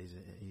controversy that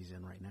he's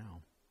in right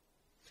now.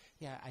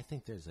 Yeah, I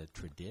think there's a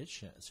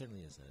tradition,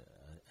 certainly is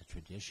a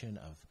tradition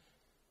of,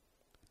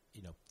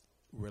 you know,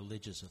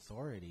 religious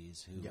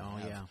authorities who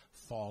have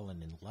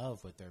fallen in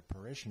love with their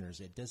parishioners.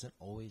 It doesn't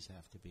always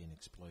have to be an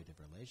exploitive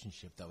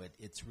relationship, though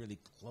it's really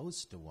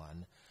close to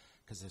one,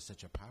 because there's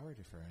such a power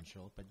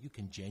differential, but you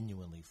can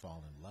genuinely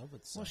fall in love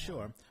with someone. Well,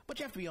 sure. But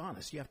you have to be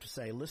honest. You have to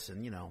say,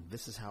 listen, you know,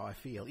 this is how I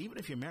feel. Even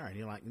if you're married,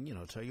 you're like, you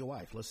know, tell your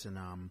wife, listen,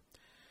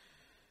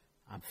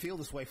 I feel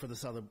this way for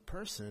this other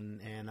person,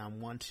 and I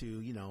want to,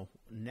 you know,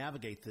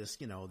 navigate this,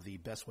 you know, the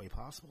best way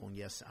possible. And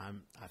yes,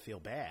 I feel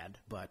bad,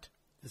 but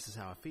this is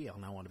how I feel,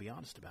 and I want to be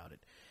honest about it.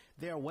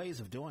 There are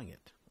ways of doing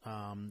it,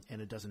 and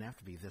it doesn't have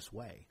to be this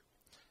way.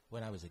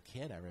 When I was a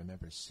kid, I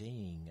remember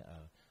seeing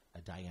a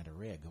Diana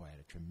Rigg, who I had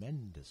a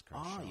tremendous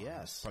crush on.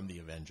 Yes. From the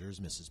Avengers,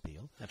 Mrs.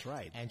 Peel. That's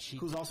right. And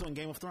who's also in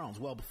Game of Thrones,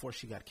 well before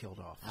she got killed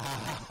off.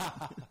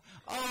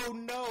 Oh,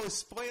 no,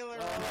 spoiler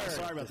alert.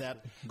 Sorry about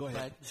that. Go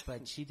ahead.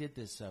 But she did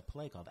this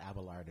play called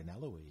Abelard and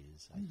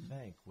Eloise, I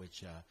think,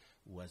 which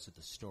was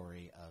the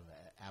story of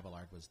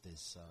Abelard was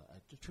this,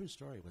 a true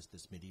story, was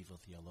this medieval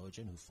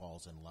theologian who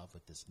falls in love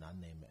with this nun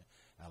named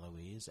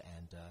Eloise,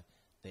 and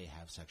they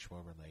have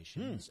sexual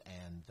relations,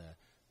 and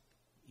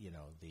you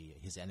know,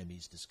 his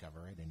enemies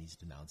discover it, and he's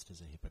denounced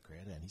as a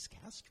hypocrite, and he's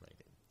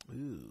castrated.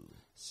 Ooh.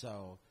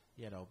 So,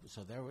 you know,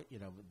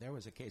 there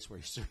was a case where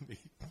he certainly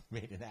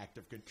made an act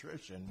of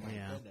contrition. My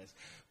goodness.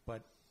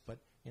 But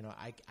you know,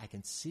 I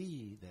can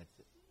see that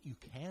you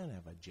can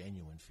have a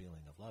genuine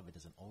feeling of love. It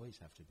doesn't always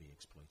have to be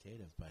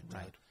exploitative, but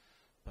right.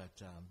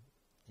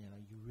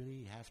 you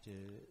really have to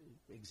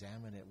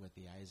examine it with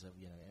the eyes of,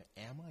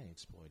 am I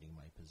exploiting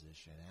my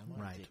position? Am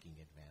I Right. taking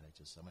advantage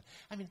of someone?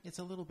 I mean, it's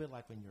a little bit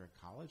like when you're a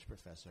college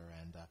professor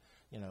and,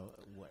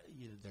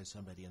 there's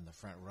somebody in the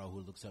front row who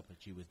looks up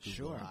at you with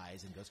Google Sure.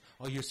 eyes and goes,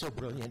 "Oh, you're so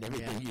brilliant.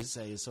 Everything you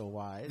say is so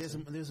wise."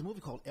 There's a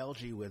movie called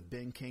LG with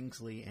Ben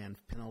Kingsley and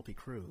Penelope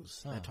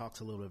Cruz that talks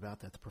a little bit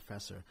about that, the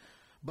professor.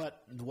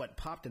 But what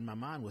popped in my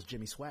mind was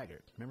Jimmy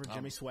Swaggart. Remember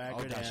Jimmy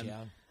Swaggart? gosh, and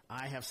yeah.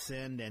 I have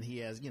sinned, and he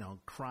has,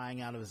 crying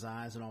out of his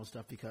eyes and all this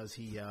stuff because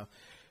he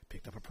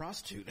picked up a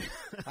prostitute.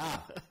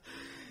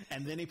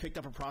 And then he picked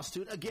up a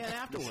prostitute again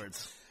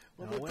afterwards.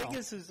 Well, the thing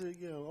is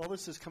all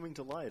this is coming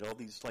to light. All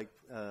these,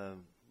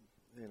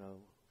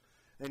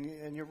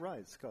 and you're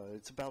right, Scott.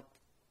 It's about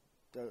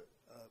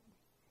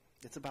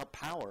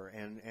power,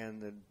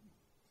 and the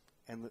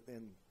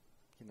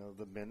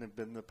men have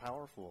been the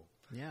powerful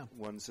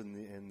ones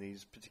in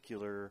these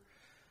particular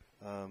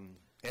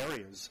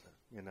areas.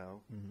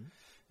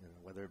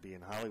 Whether it be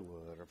in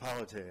Hollywood or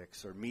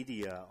politics or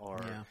media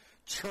or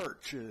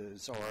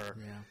churches or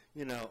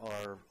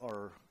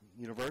or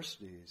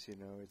universities.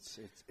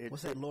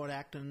 What's that Lord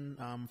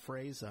Acton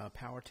phrase?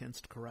 Power tends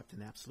to corrupt,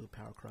 and absolute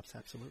power corrupts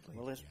absolutely.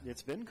 Well,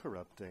 it's been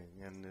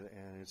corrupting, and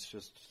it's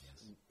just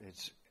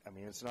it's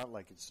not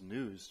like it's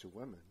news to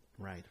women,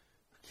 Right.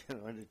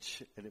 and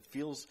it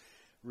feels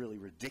really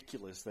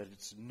ridiculous that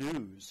it's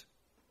news,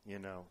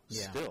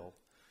 still.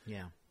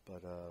 Yeah.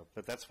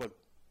 But that's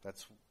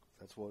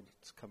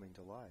what's coming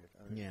to light.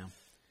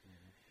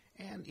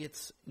 And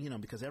it's,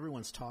 because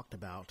everyone's talked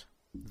about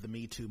the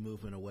Me Too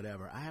movement or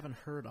whatever, I haven't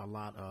heard a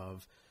lot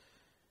of,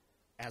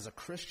 as a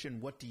Christian,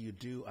 what do you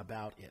do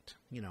about it?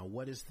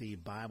 What does the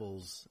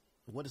Bible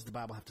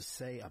have to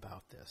say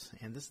about this?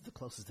 And this is the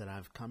closest that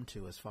I've come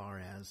to as far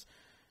as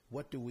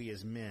what do we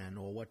as men,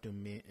 or what do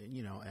men,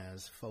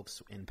 as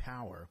folks in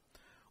power,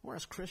 or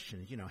as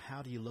Christians,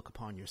 how do you look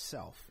upon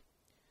yourself?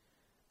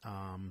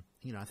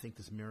 I think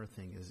this mirror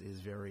thing is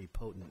very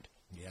potent.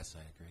 Yes,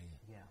 I agree.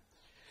 Yeah.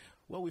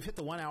 Well, we've hit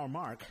the 1 hour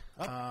mark.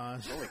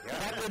 That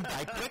went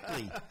by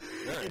quickly.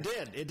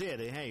 It did.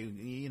 Hey,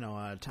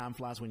 time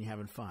flies when you're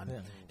having fun.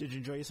 Yeah. Did you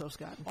enjoy yourself,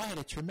 Scott? Well, I had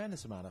a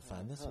tremendous amount of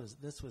fun.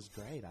 This was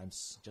great. I'm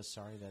just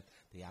sorry that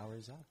the hour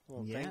is up.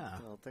 Well,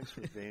 thanks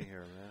for being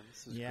here, man.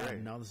 This is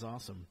great. No, this is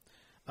awesome.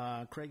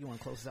 Craig, you want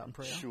to close us out in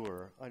prayer?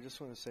 Sure. I just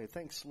want to say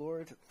thanks,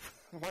 Lord.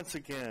 Once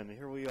again,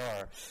 here we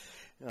are.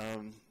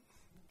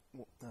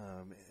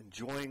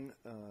 Enjoying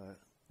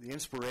the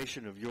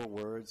inspiration of your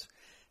words,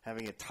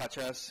 having it touch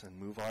us and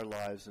move our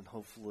lives, and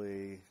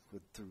hopefully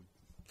through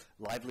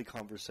lively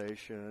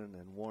conversation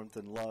and warmth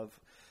and love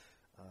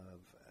of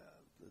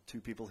the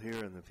two people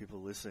here and the people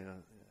listening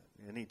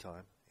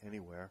anytime,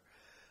 anywhere,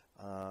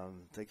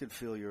 they could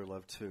feel your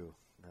love too,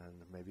 and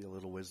maybe a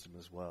little wisdom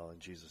as well. In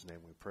Jesus' name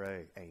we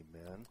pray.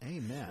 Amen.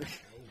 Amen.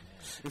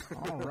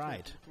 All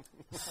right.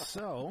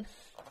 So,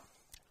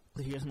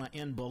 here's my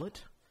end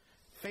bullet.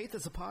 Faith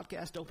is a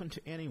podcast open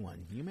to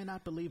anyone. You may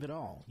not believe at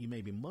all. You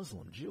may be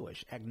Muslim,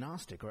 Jewish,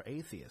 agnostic, or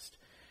atheist.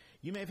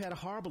 You may have had a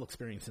horrible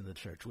experience in the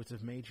church, which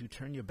has made you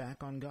turn your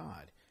back on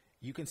God.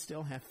 You can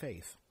still have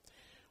faith.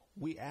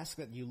 We ask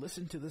that you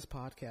listen to this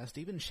podcast,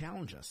 even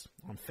challenge us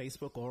on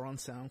Facebook or on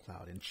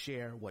SoundCloud, and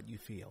share what you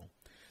feel.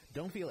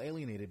 Don't feel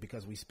alienated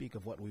because we speak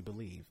of what we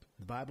believe.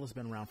 The Bible has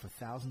been around for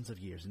thousands of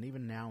years, and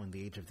even now in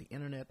the age of the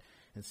internet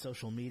and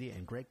social media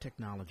and great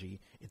technology,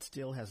 it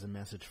still has a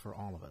message for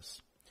all of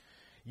us.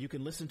 You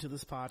can listen to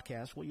this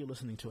podcast. Well, you're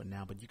listening to it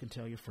now, but you can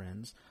tell your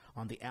friends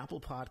on the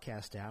Apple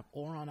Podcast app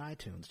or on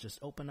iTunes. Just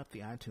open up the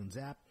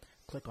iTunes app,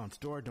 click on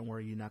Store. Don't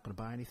worry, you're not going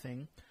to buy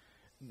anything.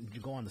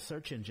 You go on the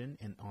search engine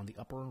and on the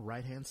upper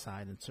right-hand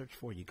side and search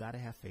for You Gotta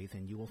Have Faith,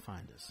 and you will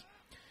find us.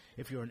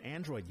 If you're an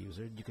Android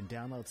user, you can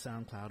download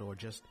SoundCloud or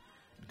just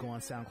go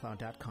on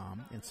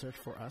SoundCloud.com and search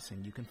for us,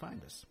 and you can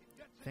find us.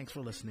 Thanks for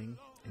listening,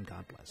 and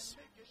God bless.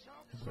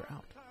 We're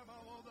out.